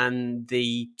ability and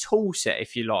the tool set,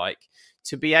 if you like,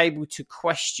 to be able to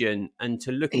question and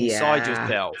to look inside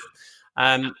yourself.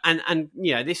 And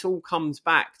this all comes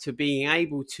back to being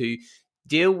able to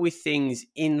deal with things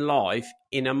in life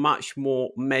in a much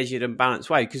more measured and balanced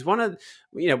way. Because one of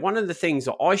the things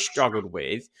that I struggled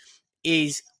with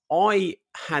is I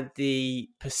had the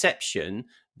perception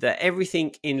that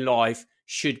everything in life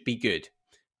should be good.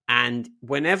 And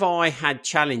whenever I had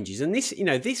challenges, and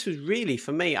this was really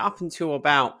for me up until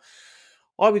about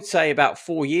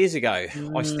 4 years ago,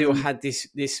 I still had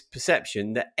this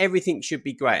perception that everything should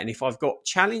be great. And if I've got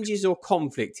challenges or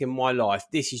conflict in my life,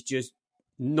 this is just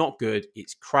not good.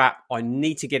 It's crap. I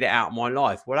need to get it out of my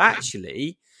life. Well,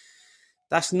 actually,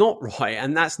 that's not right.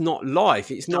 And that's not life.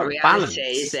 It's not balanced.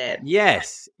 Is it?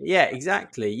 Yes. Yeah,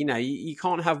 exactly. You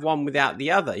can't have one without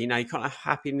the other. You can't have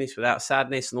happiness without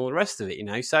sadness and all the rest of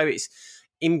it, So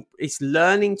it's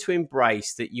learning to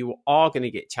embrace that you are going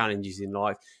to get challenges in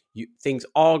life. Things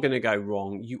are going to go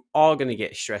wrong. You are going to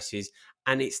get stresses.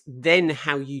 And it's then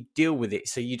how you deal with it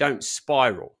so you don't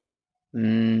spiral.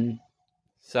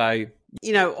 So,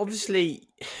 obviously,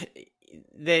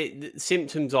 the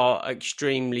symptoms are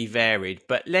extremely varied,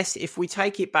 but if we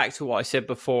take it back to what I said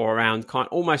before around kind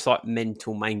of almost like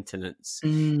mental maintenance,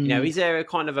 is there a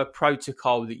kind of a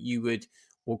protocol that you would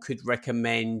or could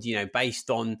recommend, based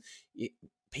on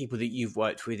people that you've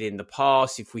worked with in the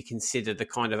past, if we consider the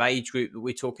kind of age group that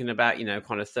we're talking about,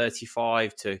 kind of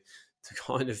 35 to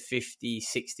kind of 50,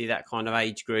 60, that kind of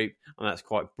age group, and that's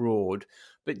quite broad,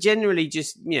 but generally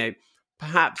just,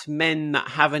 perhaps men that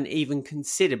haven't even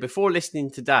considered, before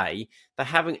listening today, they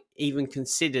haven't even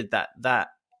considered that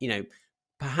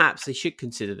perhaps they should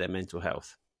consider their mental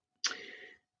health.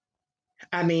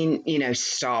 I mean,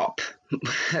 stop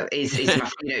is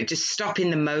my, just stop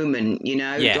in the moment,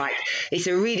 like it's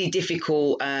a really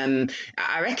difficult,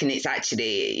 I reckon it's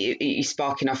actually, you're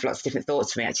sparking off lots of different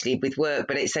thoughts for me actually with work,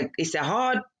 but it's a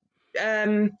hard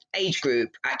age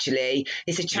group actually.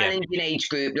 It's a challenging age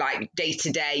group, like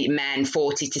day-to-day men,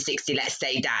 40 to 60, let's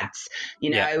say dads,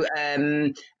 and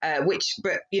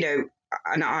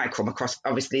I come across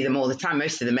obviously them all the time.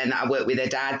 Most of the men that I work with are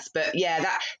dads, but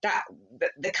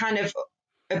the kind of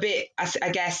a bit, I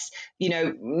guess,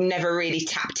 never really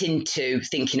tapped into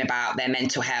thinking about their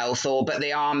mental health, but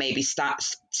they are maybe start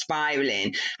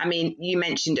spiraling. I mean, you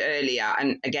mentioned earlier,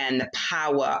 and again, the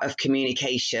power of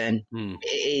communication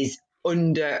is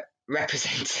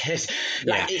underrepresented.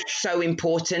 It's so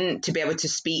important to be able to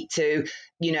speak to,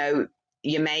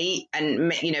 your mate,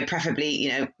 and preferably,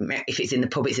 if it's in the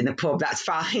pub, it's in the pub, that's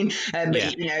fine. But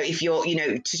if you're,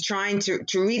 to trying to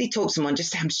really talk to someone, I'm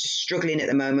just struggling at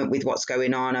the moment with what's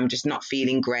going on. I'm just not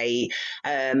feeling great.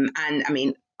 And I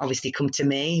mean, obviously come to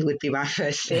me would be my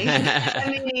first thing.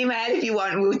 Send me an email if you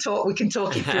want. We can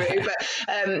talk it through. But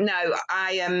no,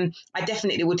 I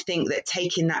definitely would think that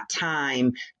taking that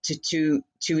time to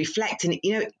reflect, and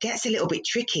it gets a little bit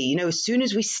tricky. As soon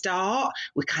as we start,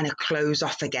 we kind of close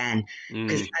off again,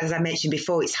 because as I mentioned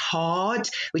before, it's hard,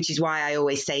 which is why I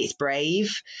always say it's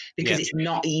brave, because it's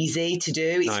not easy to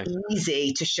do. It's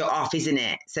easy to shut off, isn't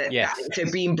it? So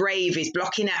being brave is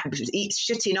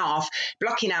shutting off,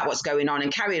 blocking out what's going on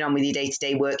and carrying on with your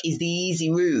day-to-day work is the easy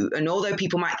route. And although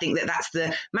people might think that that's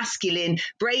the masculine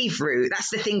brave route, that's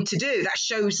the thing to do. That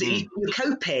shows that you're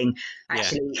coping.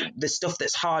 Actually, the stuff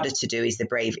that's harder to do is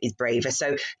braver.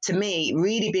 So to me,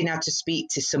 really being able to speak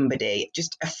to somebody,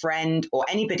 just a friend or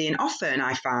anybody, and often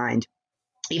I find,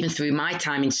 even through my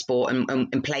time in sport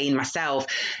and playing myself,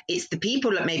 it's the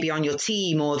people that may be on your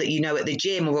team or that at the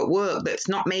gym or at work that's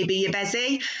not maybe your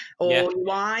bestie or your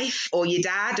wife or your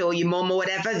dad or your mum or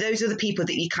whatever. Those are the people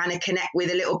that you kind of connect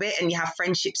with a little bit and you have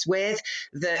friendships with,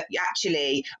 that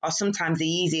actually are sometimes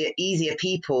the easier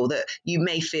people that you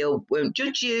may feel won't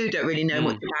judge you, don't really know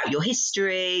much about your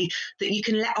history, that you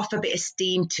can let off a bit of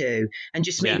steam to and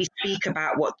just maybe speak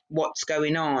about what's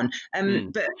going on.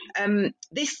 But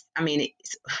this, I mean,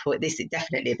 this is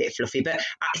definitely a bit fluffy, but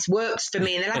it's worked for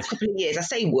me in the last couple of years. I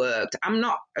say worked. I'm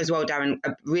not, as well, Darren,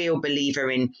 a real believer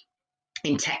in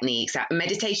techniques.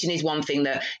 Meditation is one thing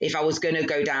that if I was going to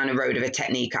go down a road of a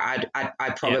technique, I'd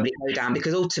probably go down,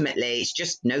 because ultimately it's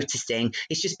just noticing.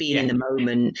 It's just being in the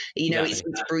moment. It's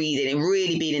breathing and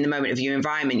really being in the moment of your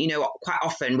environment. Quite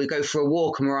often we go for a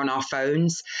walk and we're on our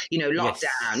phones.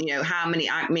 Lockdown. How many?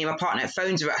 Me and my partner,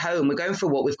 phones are at home. We're going for a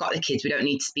walk. We've got the kids. We don't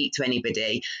need to speak to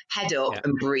anybody. Head up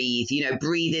and breathe.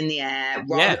 Breathe in the air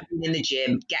rather than being in the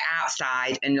gym. Get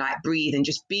outside and breathe and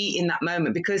just be in that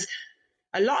moment, because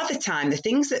a lot of the time, the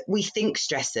things that we think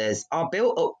stress us are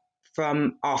built up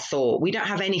from our thought. We don't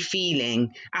have any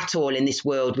feeling at all in this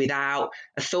world without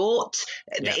a thought.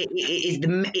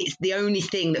 It's the only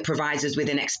thing that provides us with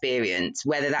an experience,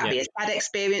 whether that be a sad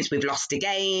experience, we've lost a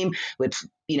game, we've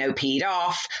peed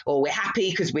off, or we're happy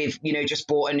because we've just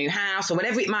bought a new house, or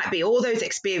whatever it might be. All those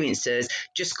experiences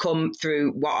just come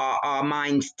through what our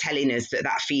mind's telling us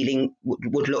that feeling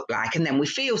would look like, and then we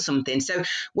feel something. So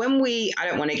when I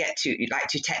don't want to get too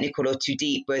technical or too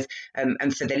deep with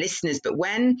and for the listeners, but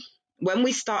when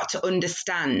we start to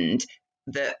understand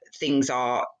that things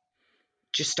are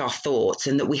just our thoughts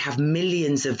and that we have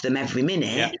millions of them every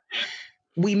minute,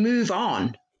 we move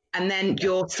on. And then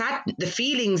your the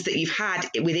feelings that you've had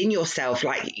within yourself,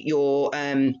 like your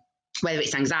whether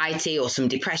it's anxiety or some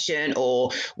depression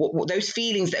or those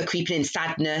feelings that are creeping in,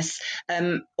 sadness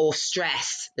or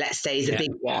stress, let's say, is a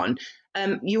big one.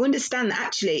 You understand that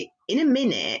actually in a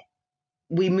minute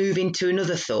we move into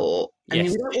another thought, and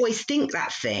we don't always think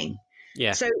that thing.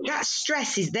 Yeah. So that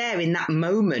stress is there in that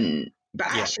moment, but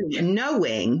actually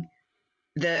knowing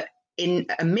that in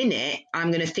a minute,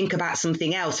 I'm going to think about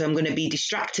something else, or I'm going to be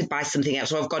distracted by something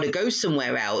else, or I've got to go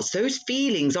somewhere else. Those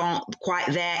feelings aren't quite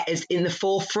there as in the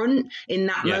forefront in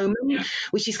that moment,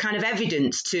 which is kind of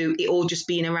evidence to it all just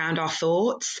being around our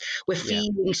thoughts. We're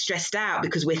feeling stressed out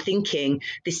because we're thinking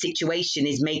this situation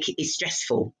is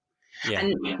stressful. Yeah.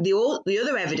 And the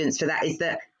other evidence for that is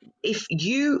that if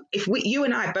you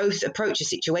and I both approach a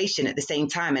situation at the same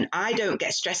time and I don't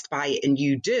get stressed by it and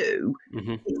you do,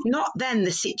 it's not then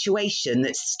the situation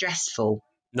that's stressful.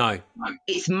 No.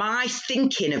 It's my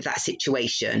thinking of that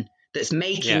situation that's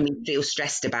making me feel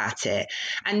stressed about it.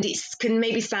 And it can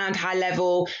maybe sound high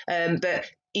level, but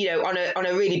you know, on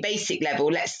a really basic level,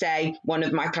 let's say one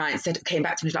of my clients came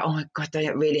back to me like, oh my God, they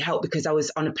don't really help because I was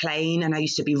on a plane and I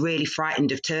used to be really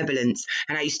frightened of turbulence.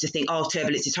 And I used to think, oh,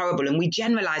 turbulence is horrible. And we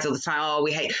generalize all the time. Oh,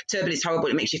 we hate turbulence, horrible.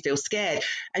 It makes you feel scared.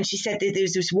 And she said there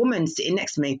was this woman sitting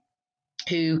next to me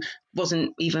who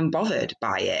wasn't even bothered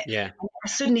by it. Yeah. And I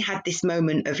suddenly had this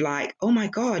moment of like, oh my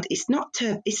God, it's not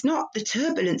the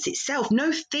turbulence itself.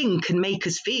 No thing can make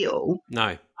us feel.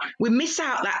 No. We miss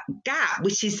out that gap,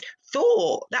 which is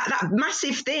thought, that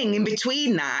massive thing in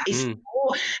between that is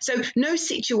thought. So no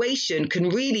situation can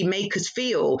really make us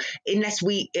feel unless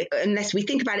we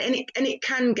think about it. And it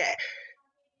can get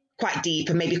quite deep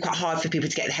and maybe quite hard for people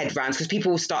to get their head around, because people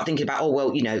will start thinking about, oh,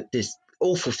 well, you know, there's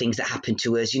awful things that happen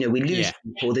to us. You know, we lose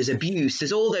people, there's abuse,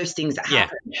 there's all those things that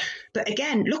happen. But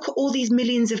again, look at all these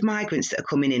millions of migrants that are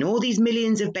coming in, all these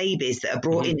millions of babies that are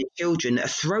brought in, children that are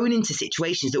thrown into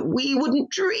situations that we wouldn't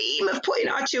dream of putting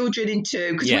our children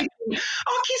into, because our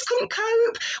kids couldn't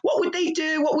cope. What would they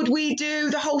do? What would we do?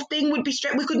 The whole thing would be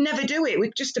straight. We could never do it.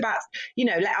 We'd just about, you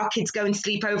know, let our kids go and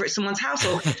sleep over at someone's house,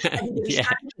 or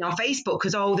on Facebook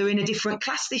because, oh, they're in a different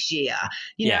class this year,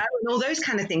 you know, and all those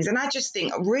kind of things. And I just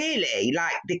think really,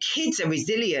 like, the kids are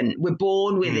resilient. We're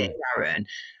born with it, Aaron,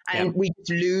 and we just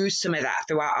lose some of that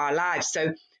throughout our lives.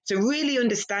 So really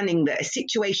understanding that a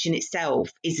situation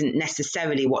itself isn't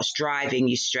necessarily what's driving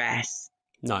your stress.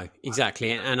 No,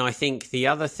 exactly. And I think the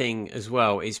other thing as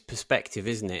well is perspective,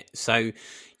 isn't it? So,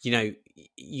 you know,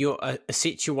 you're a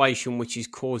situation which is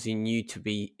causing you to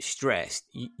be stressed.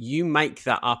 You make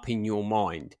that up in your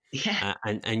mind,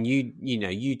 and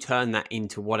you turn that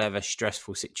into whatever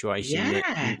stressful situation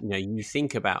that you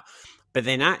think about. But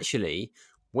then actually,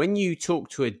 when you talk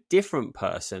to a different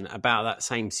person about that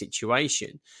same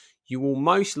situation, you will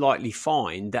most likely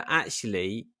find that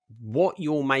actually what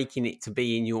you're making it to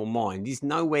be in your mind is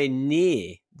nowhere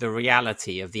near the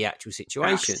reality of the actual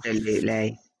situation.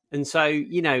 Absolutely. And so,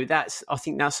 you know, I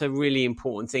think that's a really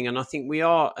important thing. And I think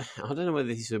I don't know whether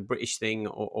this is a British thing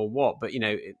or what, but, you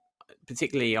know,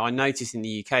 particularly I notice in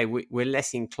the UK, we're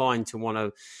less inclined to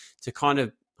want to kind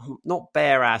of not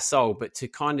bare our soul, but to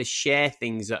kind of share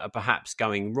things that are perhaps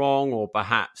going wrong or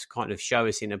perhaps kind of show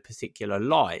us in a particular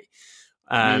light,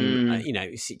 you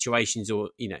know, situations or,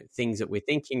 you know, things that we're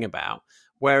thinking about.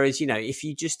 Whereas, you know, if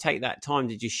you just take that time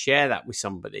to just share that with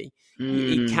somebody,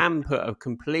 it can put a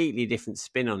completely different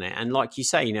spin on it. And like you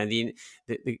say, you know, the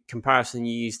comparison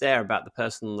you used there about the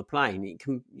person on the plane, it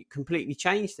can completely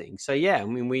change things. So, yeah, I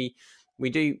mean, we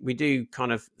do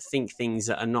kind of think things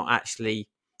that are not actually,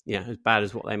 you know, as bad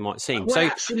as what they might seem. Well, so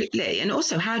absolutely. And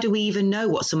also, how do we even know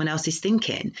what someone else is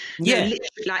thinking? Yeah. You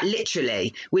know,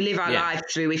 literally, we live our life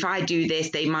through, if I do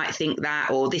this, they might think that,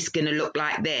 or this is going to look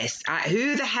like this.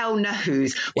 Who the hell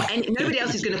knows? Nobody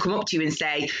else is going to come up to you and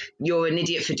say, you're an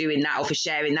idiot for doing that or for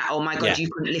sharing that. Oh my God, you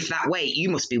couldn't lift that weight.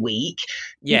 You must be weak.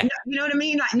 Yeah. You know what I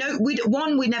mean? Like, no,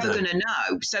 we're never going to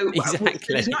know. So exactly.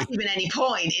 There's not even any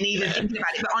point in even thinking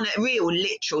about it. But on a real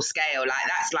literal scale, like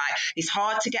that's like, it's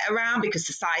hard to get around because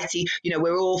society, you know,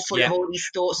 we're all full of all these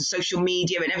thoughts and social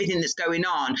media and everything that's going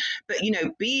on. But, you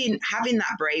know, having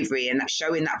that bravery and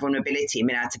showing that vulnerability and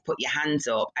being able to put your hands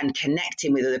up and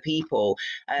connecting with other people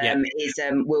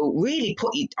will really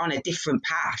put you on a different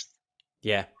path.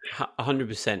 Yeah,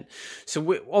 100%. So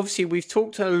we've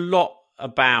talked a lot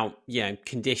about, you know,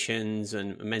 conditions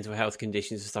and mental health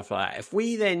conditions and stuff like that. If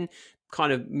we then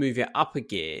kind of move it up a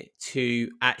gear to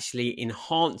actually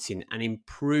enhancing and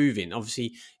improving,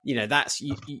 obviously, you know, that's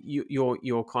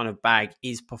your kind of bag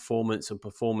is performance and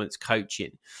performance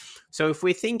coaching. So if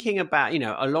we're thinking about, you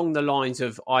know, along the lines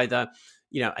of either,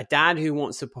 you know, a dad who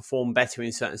wants to perform better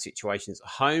in certain situations at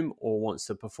home or wants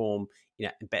to perform, you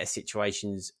know, in better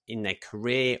situations in their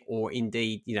career, or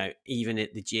indeed, you know, even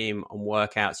at the gym and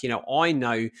workouts. You know, I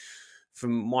know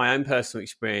from my own personal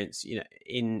experience, you know,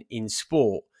 in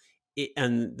sport,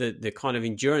 and the kind of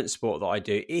endurance sport that I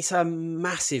do, it's a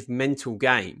massive mental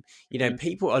game. You know,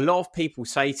 a lot of people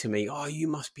say to me, oh, you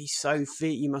must be so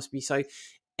fit, you must be so,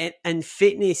 and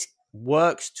fitness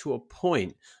works to a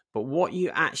point, But what you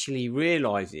actually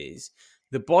realize is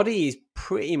the body is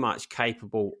pretty much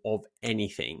capable of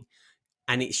anything.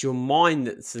 And it's your mind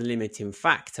that's the limiting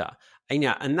factor.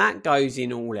 And that goes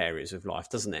in all areas of life,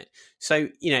 doesn't it? So,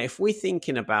 if we're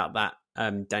thinking about that,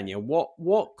 Danielle,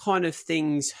 what kind of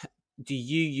things do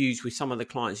you use with some of the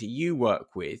clients that you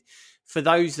work with for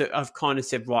those that have kind of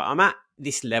said, right, I'm at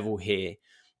this level here.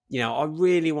 I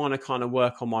really want to kind of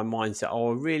work on my mindset,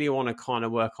 or I really want to kind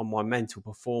of work on my mental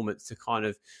performance to kind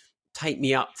of take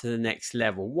me up to the next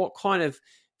level. What kind of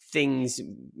things,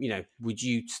 would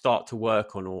you start to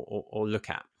work on or look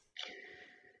at?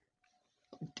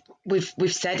 We've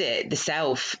said it, the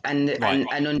self and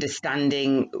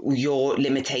understanding your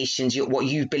limitations, what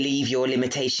you believe your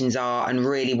limitations are, and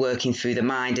really working through the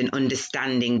mind and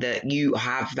understanding that you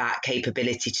have that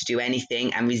capability to do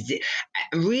anything, and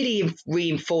really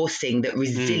reinforcing that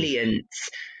resilience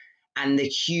and the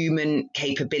human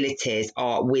capabilities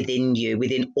are within you,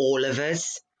 within all of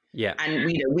us. Yeah. And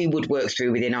we would work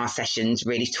through within our sessions,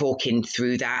 really talking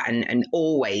through that, and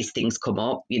always things come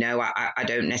up. I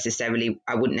wouldn't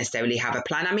necessarily have a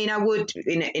plan. I mean, I would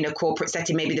in a corporate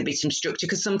setting, maybe there'd be some structure,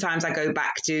 because sometimes I go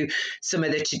back to some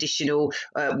of the traditional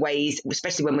ways,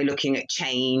 especially when we're looking at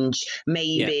change.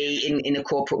 Maybe in a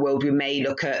corporate world, we may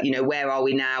look at, where are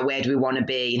we now? Where do we want to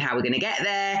be? And how we're going to get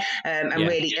there?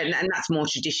 Really, and that's more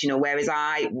traditional. Whereas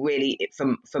I really,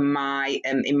 from my,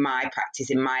 in my practice,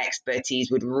 in my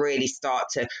expertise, would really start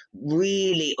to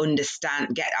really understand,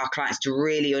 get our clients to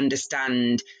really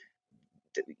understand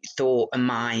thought and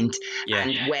mind,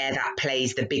 and where that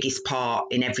plays the biggest part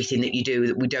in everything that you do,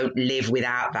 that we don't live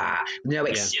without that. No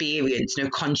experience, no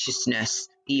consciousness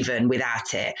even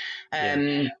without it.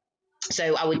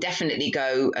 So I would definitely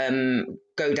go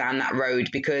down that road,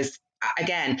 because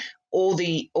again, all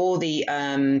the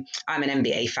I'm an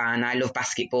NBA fan. I love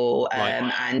basketball,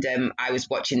 and I was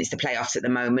watching, it's the playoffs at the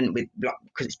moment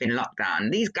because it's been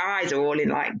lockdown. These guys are all in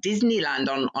like Disneyland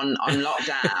on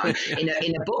lockdown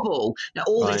in a bubble. Now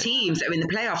all the teams that are in the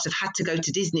playoffs have had to go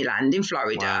to Disneyland in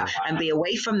Florida and be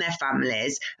away from their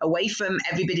families, away from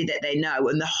everybody that they know,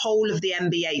 and the whole of the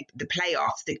NBA, the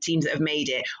playoffs, the teams that have made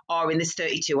it are in this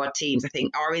 32 odd teams, I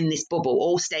think, are in this bubble,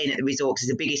 all staying at the resort, because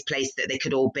it's the biggest place that they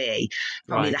could all be,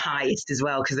 probably the highest as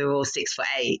well, because they're all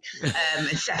 6'8" and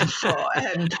 7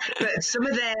 foot. But some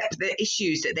of the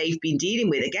issues that they've been dealing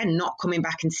with, again, not coming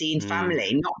back and seeing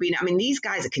family, not being, I mean, these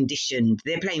guys are conditioned.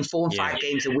 They're playing 4 and 5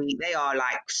 games a week. They are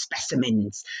like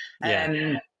specimens.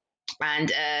 And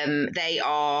they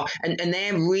are, and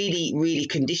they're really, really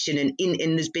conditioned.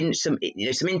 And there's been some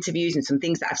interviews and some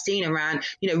things that I've seen around,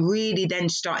 really then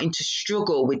starting to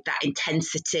struggle with that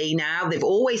intensity. Now they've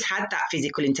always had that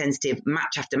physical intensity of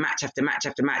match after match after match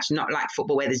after match, not like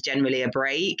football where there's generally a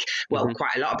break. Well,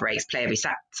 quite a lot of breaks, play every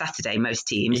Saturday, most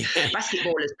teams.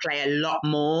 Basketballers play a lot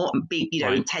more big,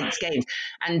 intense games,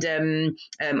 and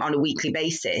on a weekly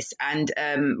basis. And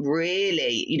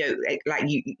really, like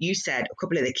you said, a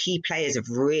couple of the key players have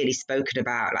really spoken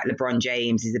about, like LeBron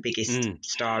James is the biggest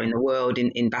star in the world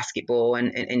in basketball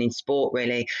and in sport,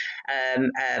 really.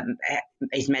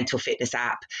 His mental fitness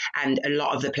app, and a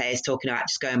lot of the players talking about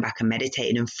just going back and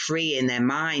meditating and freeing their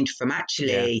mind from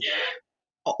actually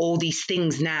all these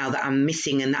things now that I'm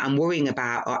missing and that I'm worrying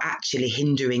about are actually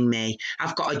hindering me.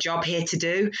 I've got a job here to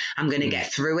do. I'm going to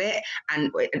get through it.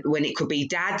 And when it could be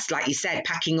dads, like you said,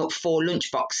 packing up 4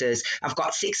 lunch boxes. I've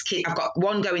got 6 kids. I've got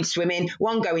 1 going swimming,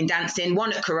 1 going dancing,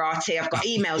 1 at karate. I've got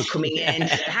emails coming in. The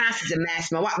house is a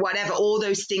mess. Whatever, all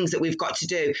those things that we've got to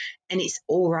do. And it's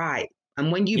all right. And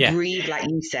when you breathe, like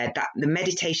you said, that the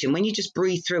meditation, when you just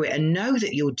breathe through it and know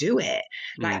that you'll do it.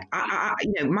 Like I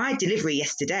my delivery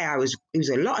yesterday, it was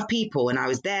a lot of people, and I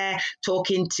was there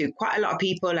talking to quite a lot of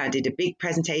people. I did a big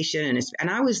presentation, and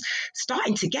I was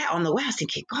starting to get on the way. I was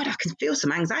thinking, God, I can feel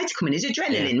some anxiety coming. It's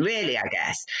adrenaline, really, I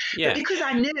guess. But because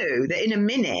I knew that in a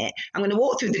minute I'm going to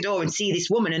walk through the door and see this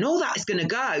woman, and all that is going to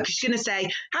go, because she's going to say,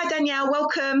 "Hi, Danielle,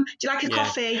 welcome. Do you like a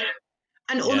coffee?"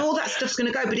 And all that stuff's going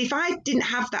to go. But if I didn't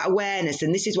have that awareness,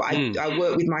 and this is what I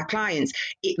work with my clients,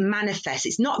 it manifests.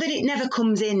 It's not that it never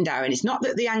comes in, Darren. It's not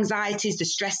that the anxieties, the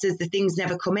stresses, the things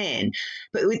never come in.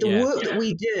 But with the work that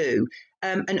we do,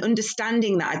 and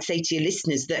understanding that, I'd say to your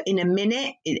listeners that in a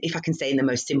minute, if I can say in the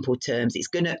most simple terms,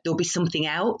 there'll be something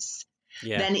else.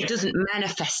 Then it doesn't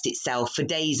manifest itself for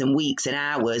days and weeks and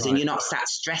hours, and you're not sat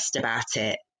stressed about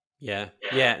it. I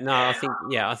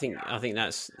think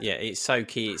that's it's so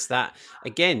key. It's that,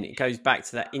 again, it goes back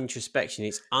to that introspection.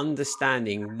 It's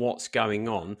understanding what's going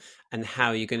on and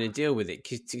how you're going to deal with it.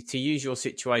 Because to use your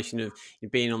situation of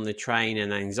being on the train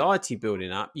and anxiety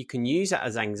building up, you can use that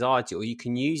as anxiety, or you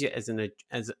can use it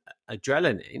as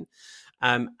adrenaline.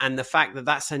 And the fact that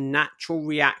that's a natural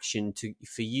reaction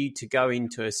for you to go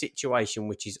into a situation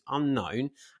which is unknown,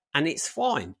 and it's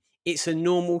fine. It's a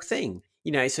normal thing.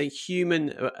 It's a human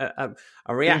a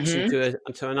reaction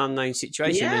to an unknown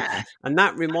situation. Yeah. And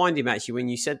that reminded me, actually, when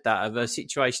you said that, of a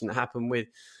situation that happened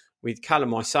with Callum,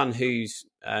 my son, who's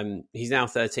he's now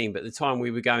 13, but at the time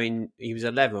he was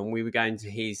 11. We were going to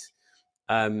his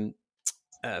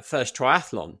first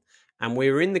triathlon. And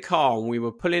we were in the car and we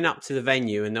were pulling up to the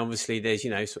venue, and obviously there's,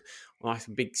 like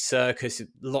a big circus,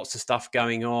 lots of stuff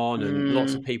going on and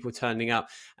lots of people turning up.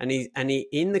 And he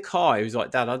in the car, he was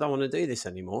like, "Dad, I don't want to do this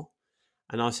anymore."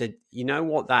 And I said, "You know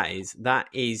what that is? That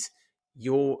is,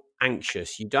 you're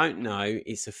anxious. You don't know.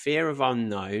 It's a fear of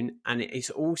unknown. And it's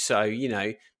also,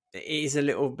 it is a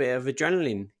little bit of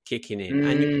adrenaline kicking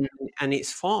in, and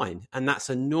it's fine. And that's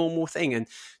a normal thing. And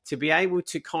to be able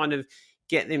to kind of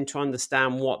get them to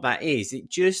understand what that is, it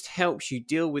just helps you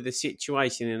deal with the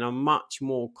situation in a much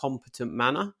more competent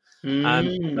manner,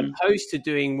 opposed to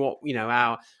doing what,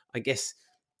 our, I guess,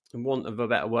 in want of a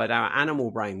better word, our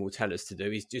animal brain will tell us to do,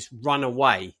 is just run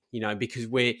away, because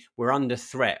we're under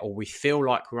threat, or we feel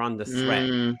like we're under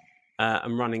threat,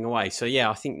 and running away. So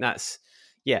I think that's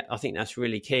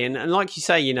really key. And like you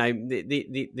say,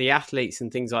 the athletes and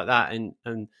things like that,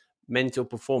 and mental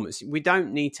performance, we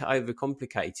don't need to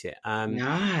overcomplicate it.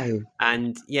 No.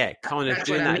 And kind of that's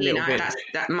doing that a little bit.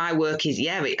 That my work is,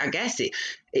 I guess it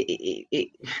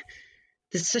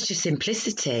there's such a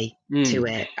simplicity to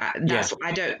it. That's why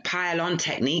I don't pile on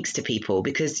techniques to people,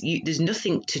 because there's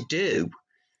nothing to do.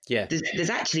 Yeah. There's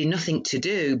actually nothing to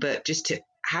do but just to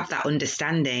have that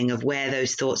understanding of where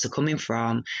those thoughts are coming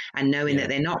from, and knowing that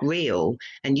they're not real.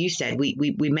 And you said we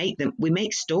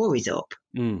make stories up.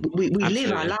 We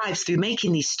live our lives through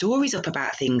making these stories up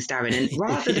about things, Darren, and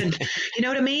rather than, you know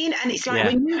what I mean? And it's like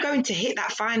when you're going to hit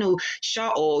that final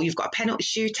shot, or you've got a penalty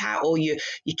shootout, or your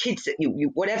kids,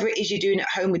 whatever it is you're doing at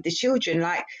home with the children,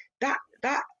 like that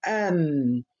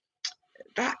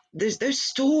there's those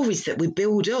stories that we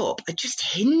build up that just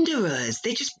hinder us.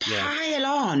 They just pile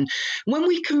on. When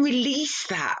we can release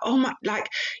that,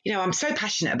 I'm so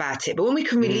passionate about it, but when we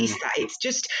can release that, it's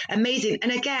just amazing.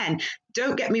 And again,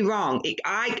 don't get me wrong.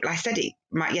 I said it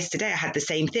yesterday. I had the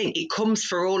same thing. It comes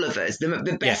for all of us.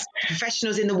 The best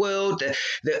professionals in the world,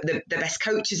 the best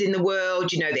coaches in the world.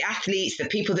 The athletes, the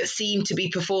people that seem to be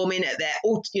performing at their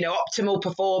optimal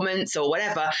performance or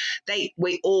whatever.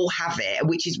 We all have it,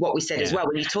 which is what we said as well.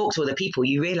 When you talk to other people,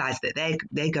 you realise that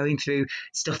they're going through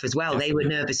stuff as well. Definitely. They were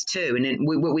nervous too, and then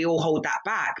we all hold that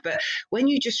back. But when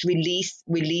you just release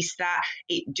that,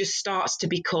 it just starts to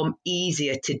become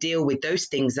easier to deal with those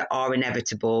things that are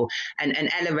inevitable. And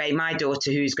Ella Ray, my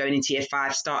daughter, who's going into year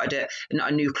 5, started at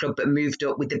not a new club but moved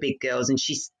up with the big girls, and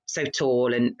she's so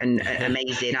tall and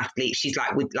amazing athlete. She's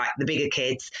like with the bigger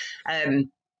kids.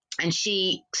 And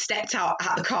she stepped out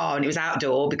the car, and it was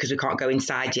outdoor because we can't go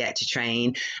inside yet to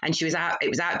train. And it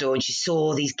was outdoor, and she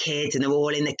saw these kids, and they're all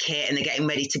in the kit and they're getting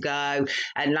ready to go.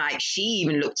 And she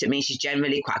even looked at me. She's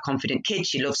generally quite a confident kid.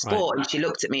 She loves sport. Right. And she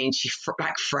looked at me and she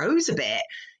froze a bit.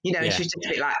 And she was just a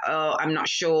bit like, "Oh, I'm not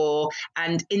sure."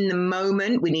 And in the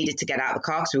moment, we needed to get out of the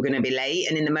car because we were going to be late.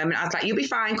 And in the moment, I was like, "You'll be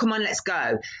fine. Come on, let's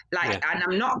go." And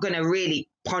I'm not going to really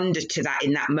ponder to that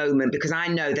in that moment, because I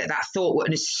know that thought,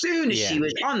 and as soon as she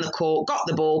was on the court, got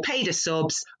the ball, paid her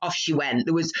subs, off she went.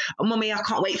 There was, "Oh, Mummy, I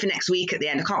can't wait for next week at the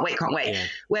end. I can't wait. Yeah.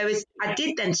 Whereas I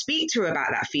did then speak to her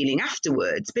about that feeling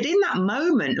afterwards. But in that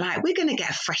moment, we're going to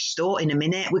get a fresh thought in a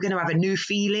minute. We're going to have a new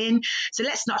feeling. So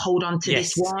let's not hold on to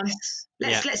this one.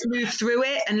 Let's move through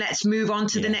it, and let's move on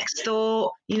to the next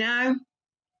thought, Yeah,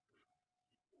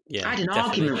 I had an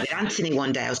argument with Anthony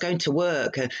one day. I was going to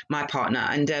work, my partner,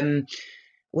 and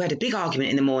we had a big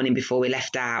argument in the morning before we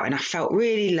left out, and I felt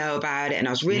really low about it, and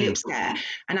I was really upset.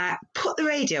 And I put the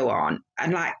radio on,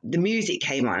 and the music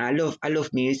came on. I love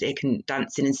music and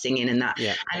dancing and singing and that.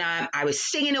 Yeah. And I was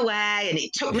singing away, and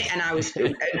it took me, and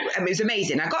it was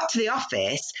amazing. I got to the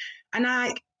office, and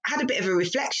I had a bit of a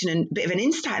reflection and a bit of an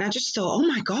insight, and I just thought, oh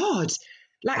my God,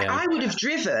 I would have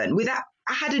driven without.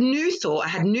 I had a new thought. I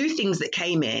had new things that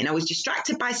came in. I was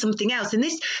distracted by something else. And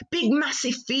this big,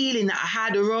 massive feeling that I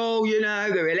had,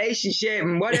 the relationship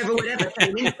and whatever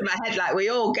came into my head, like we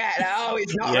all get,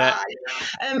 it's not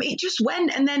right. It just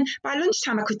went. And then by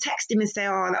lunchtime, I could text him and say,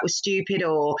 "Oh, that was stupid,"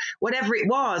 or whatever it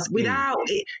was, without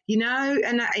it,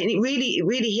 and it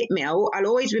really hit me. I'll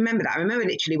always remember that. I remember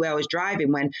literally where I was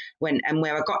driving when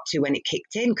where I got to when it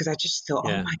kicked in, because I just thought,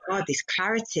 oh my God, this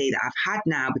clarity that I've had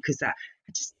now, because I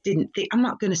just didn't think, I'm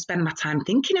not going to spend my time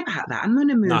thinking about that. I'm going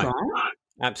to move on.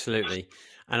 Absolutely.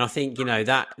 And I think,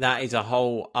 that is a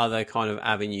whole other kind of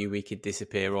avenue we could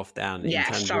disappear off down.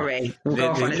 Yeah, sorry. We'll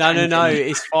go off on a no, tangent.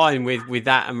 it's fine with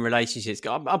that and relationships.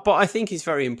 But I think it's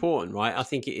very important, right? I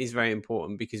think it is very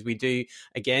important because we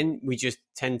just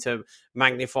tend to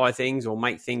magnify things or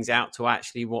make things out to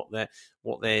actually what they're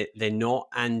not.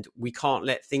 And we can't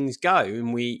let things go.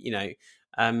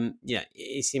 And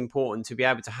it's important to be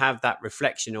able to have that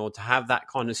reflection or to have that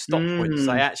kind of stop point to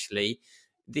say, actually,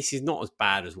 this is not as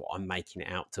bad as what I'm making it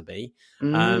out to be.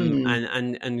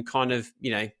 And kind of,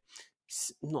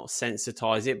 not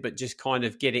sensitize it, but just kind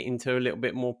of get it into a little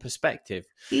bit more perspective.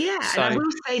 Yeah. So, and I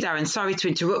will say, Darren, sorry to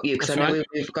interrupt you because I know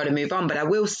we've got to move on, but I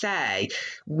will say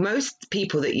most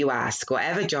people that you ask,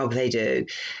 whatever job they do,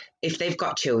 if they've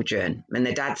got children and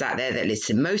the dads out there that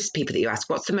listen, most people that you ask,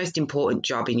 what's the most important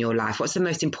job in your life? What's the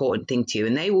most important thing to you?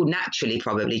 And they will naturally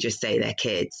probably just say their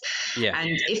kids. Yeah. And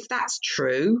if that's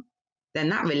true, then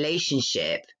that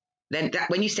relationship,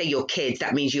 when you say your kids,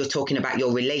 that means you're talking about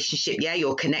your relationship,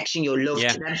 your connection, your love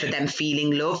to them, for them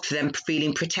feeling loved, for them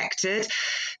feeling protected.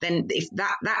 Then if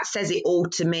that says it all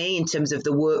to me in terms of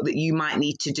the work that you might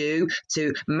need to do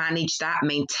to manage that,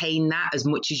 maintain that as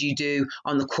much as you do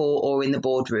on the court or in the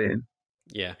boardroom.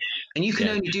 Yeah. And you can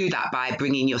only do that by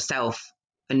bringing yourself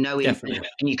and knowing,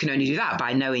 and you can only do that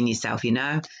by knowing yourself,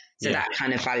 So that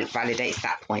kind of validates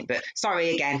that point. But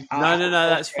sorry again. No,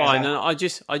 that's fine. And I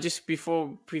just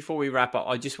before we wrap up,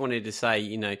 I just wanted to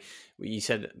say, what you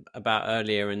said about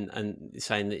earlier and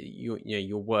saying that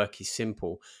your work is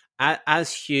simple.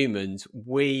 As humans,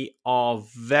 we are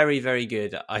very, very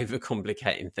good at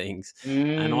overcomplicating things.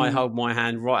 And I hold my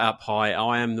hand right up high.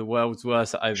 I am the world's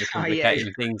worst at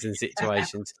overcomplicating things and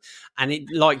situations. And it,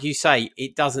 like you say,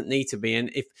 it doesn't need to be.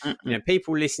 And if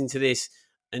people listen to this,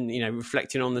 and,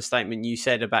 reflecting on the statement you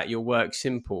said about your work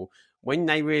simple, when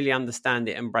they really understand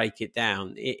it and break it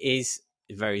down, it is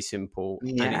very simple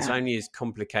and it's only as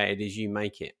complicated as you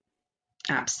make it.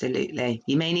 Absolutely.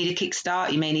 You may need a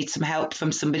kickstart. You may need some help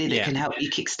from somebody that can help you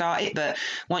kickstart it. But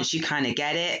once you kind of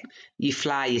get it, you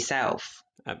fly yourself.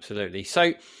 Absolutely.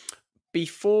 So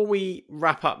before we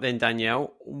wrap up then,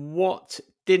 Danielle, what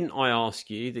didn't I ask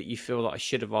you that you feel that I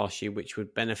should have asked you, which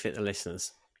would benefit the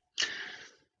listeners?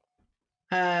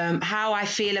 How I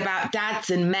feel about dads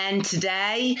and men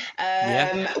today,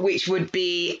 which would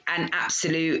be an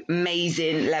absolute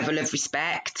amazing level of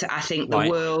respect. I think the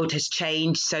world has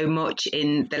changed so much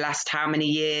in the last how many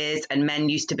years, and men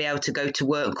used to be able to go to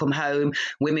work and come home.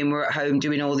 Women were at home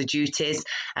doing all the duties.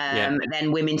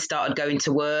 Then women started going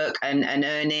to work and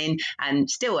earning, and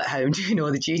still at home doing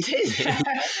all the duties.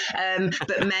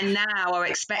 But men now are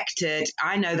expected.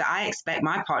 I know that I expect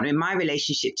my partner in my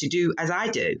relationship to do as I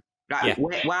do.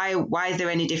 Why is there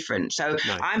any different? So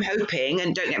I'm hoping,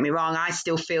 and don't get me wrong, I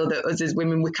still feel that us as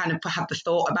women, we kind of have the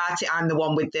thought about it. I'm the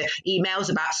one with the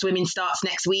emails about swimming starts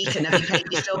next week and have you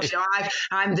paid yourself?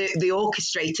 I'm the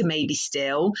orchestrator maybe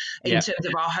still in terms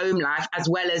of our home life, as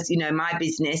well as, my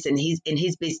business and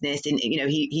his business, and,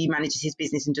 he manages his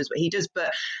business and does what he does.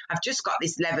 But I've just got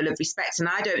this level of respect, and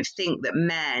I don't think that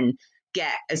men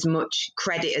get as much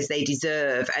credit as they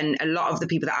deserve. And a lot of the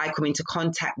people that I come into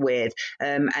contact with,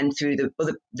 and through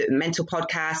the mental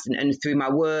podcast and through my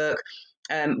work,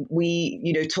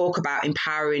 we, talk about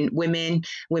empowering women.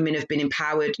 Women have been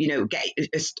empowered, get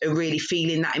really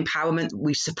feeling that empowerment.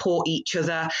 We support each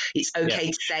other. It's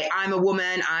okay to say, I'm a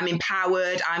woman, I'm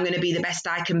empowered, I'm going to be the best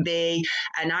I can be.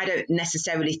 And I don't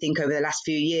necessarily think over the last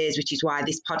few years, which is why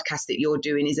this podcast that you're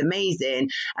doing is amazing.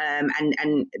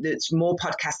 And there's more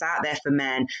podcasts out there for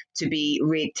men to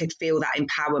to feel that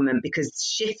empowerment, because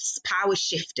power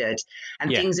shifted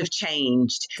and things have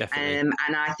changed. And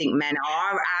I think men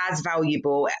are as valuable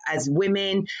as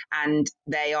women, and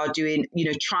they are doing,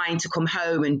 trying to come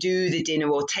home and do the dinner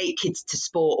or take kids to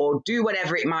sport or do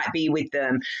whatever it might be with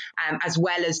them, as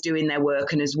well as doing their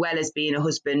work and as well as being a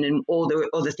husband and all the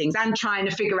other things, and trying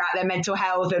to figure out their mental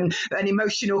health and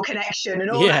emotional connection and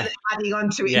all that adding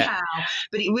on to it now.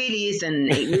 But it really isn't.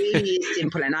 It really is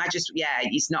simple. And I just,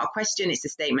 it's not a question, it's a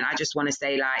statement. I just want to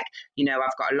say,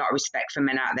 I've got a lot of respect for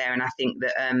men out there, and I think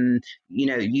that,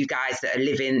 you guys that are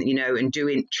living,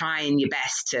 and trying your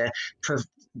best to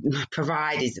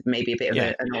provide is maybe a bit of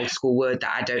an old school word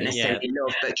that I don't necessarily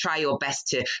love, but try your best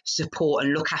to support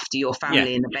and look after your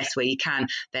family in the best way you can.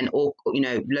 Then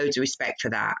loads of respect for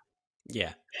that.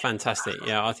 Yeah, fantastic.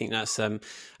 Yeah, I think that's a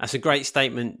great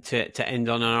statement to end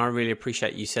on, and I really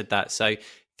appreciate you said that. So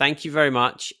thank you very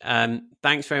much.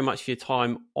 Thanks very much for your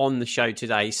time on the show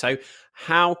today. So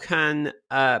how can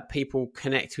people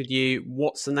connect with you?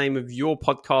 What's the name of your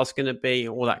podcast going to be?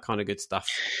 All that kind of good stuff.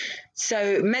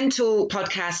 So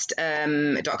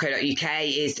mentalpodcast.co.uk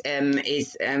is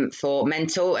for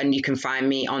mental, and you can find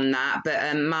me on that.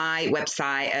 But my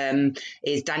website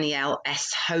is Danielle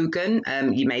S. Hogan.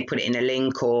 You may put it in a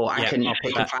link, or you can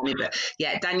find me. But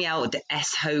yeah,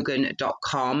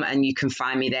 DanielleSHogan.com, and you can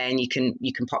find me there, and you can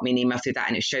pop me an email through that,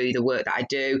 and it'll show you the work that I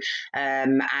do.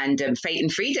 And Faith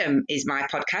and Freedom is my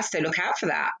podcast, so look out for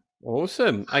that.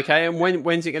 Awesome. Okay, and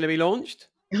when's it going to be launched?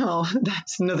 Oh,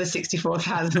 that's another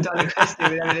 $64,000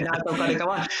 question with everything else I've got to go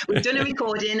on. We've done a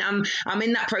recording. I'm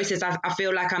in that process. I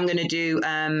feel like I'm going to do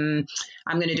a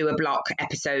block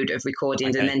episode of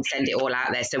recordings and then send it all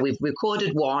out there. So we've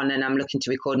recorded one, and I'm looking to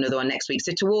record another one next week.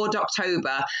 So toward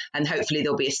October, and hopefully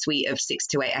there'll be a suite of 6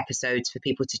 to 8 episodes for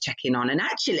people to check in on. And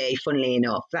actually, funnily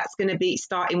enough, that's going to be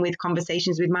starting with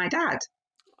conversations with my dad.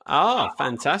 Ah,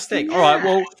 fantastic. Yeah. All right.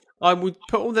 Well, I would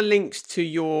put all the links to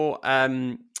your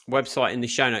website in the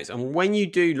show notes, and when you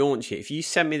do launch it, if you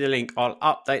send me the link, I'll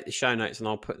update the show notes and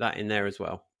I'll put that in there as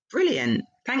well. Brilliant.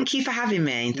 Thank you for having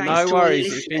me. Thanks no to worries.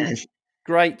 all It's been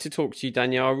great to talk to you,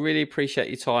 Danielle. I really appreciate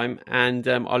your time, and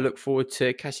I look forward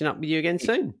to catching up with you again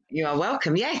soon. You are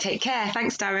welcome. Yeah, take care.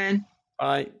 Thanks, Darren.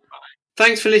 Bye.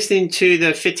 Thanks for listening to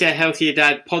the Fitter, Healthier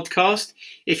Dad podcast.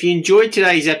 If you enjoyed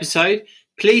today's episode,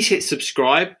 please hit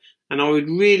subscribe, and I would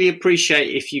really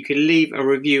appreciate if you could leave a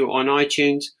review on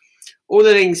iTunes. All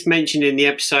the links mentioned in the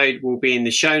episode will be in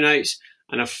the show notes,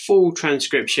 and a full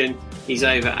transcription is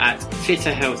over at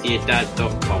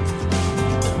fitterhealthierdad.com.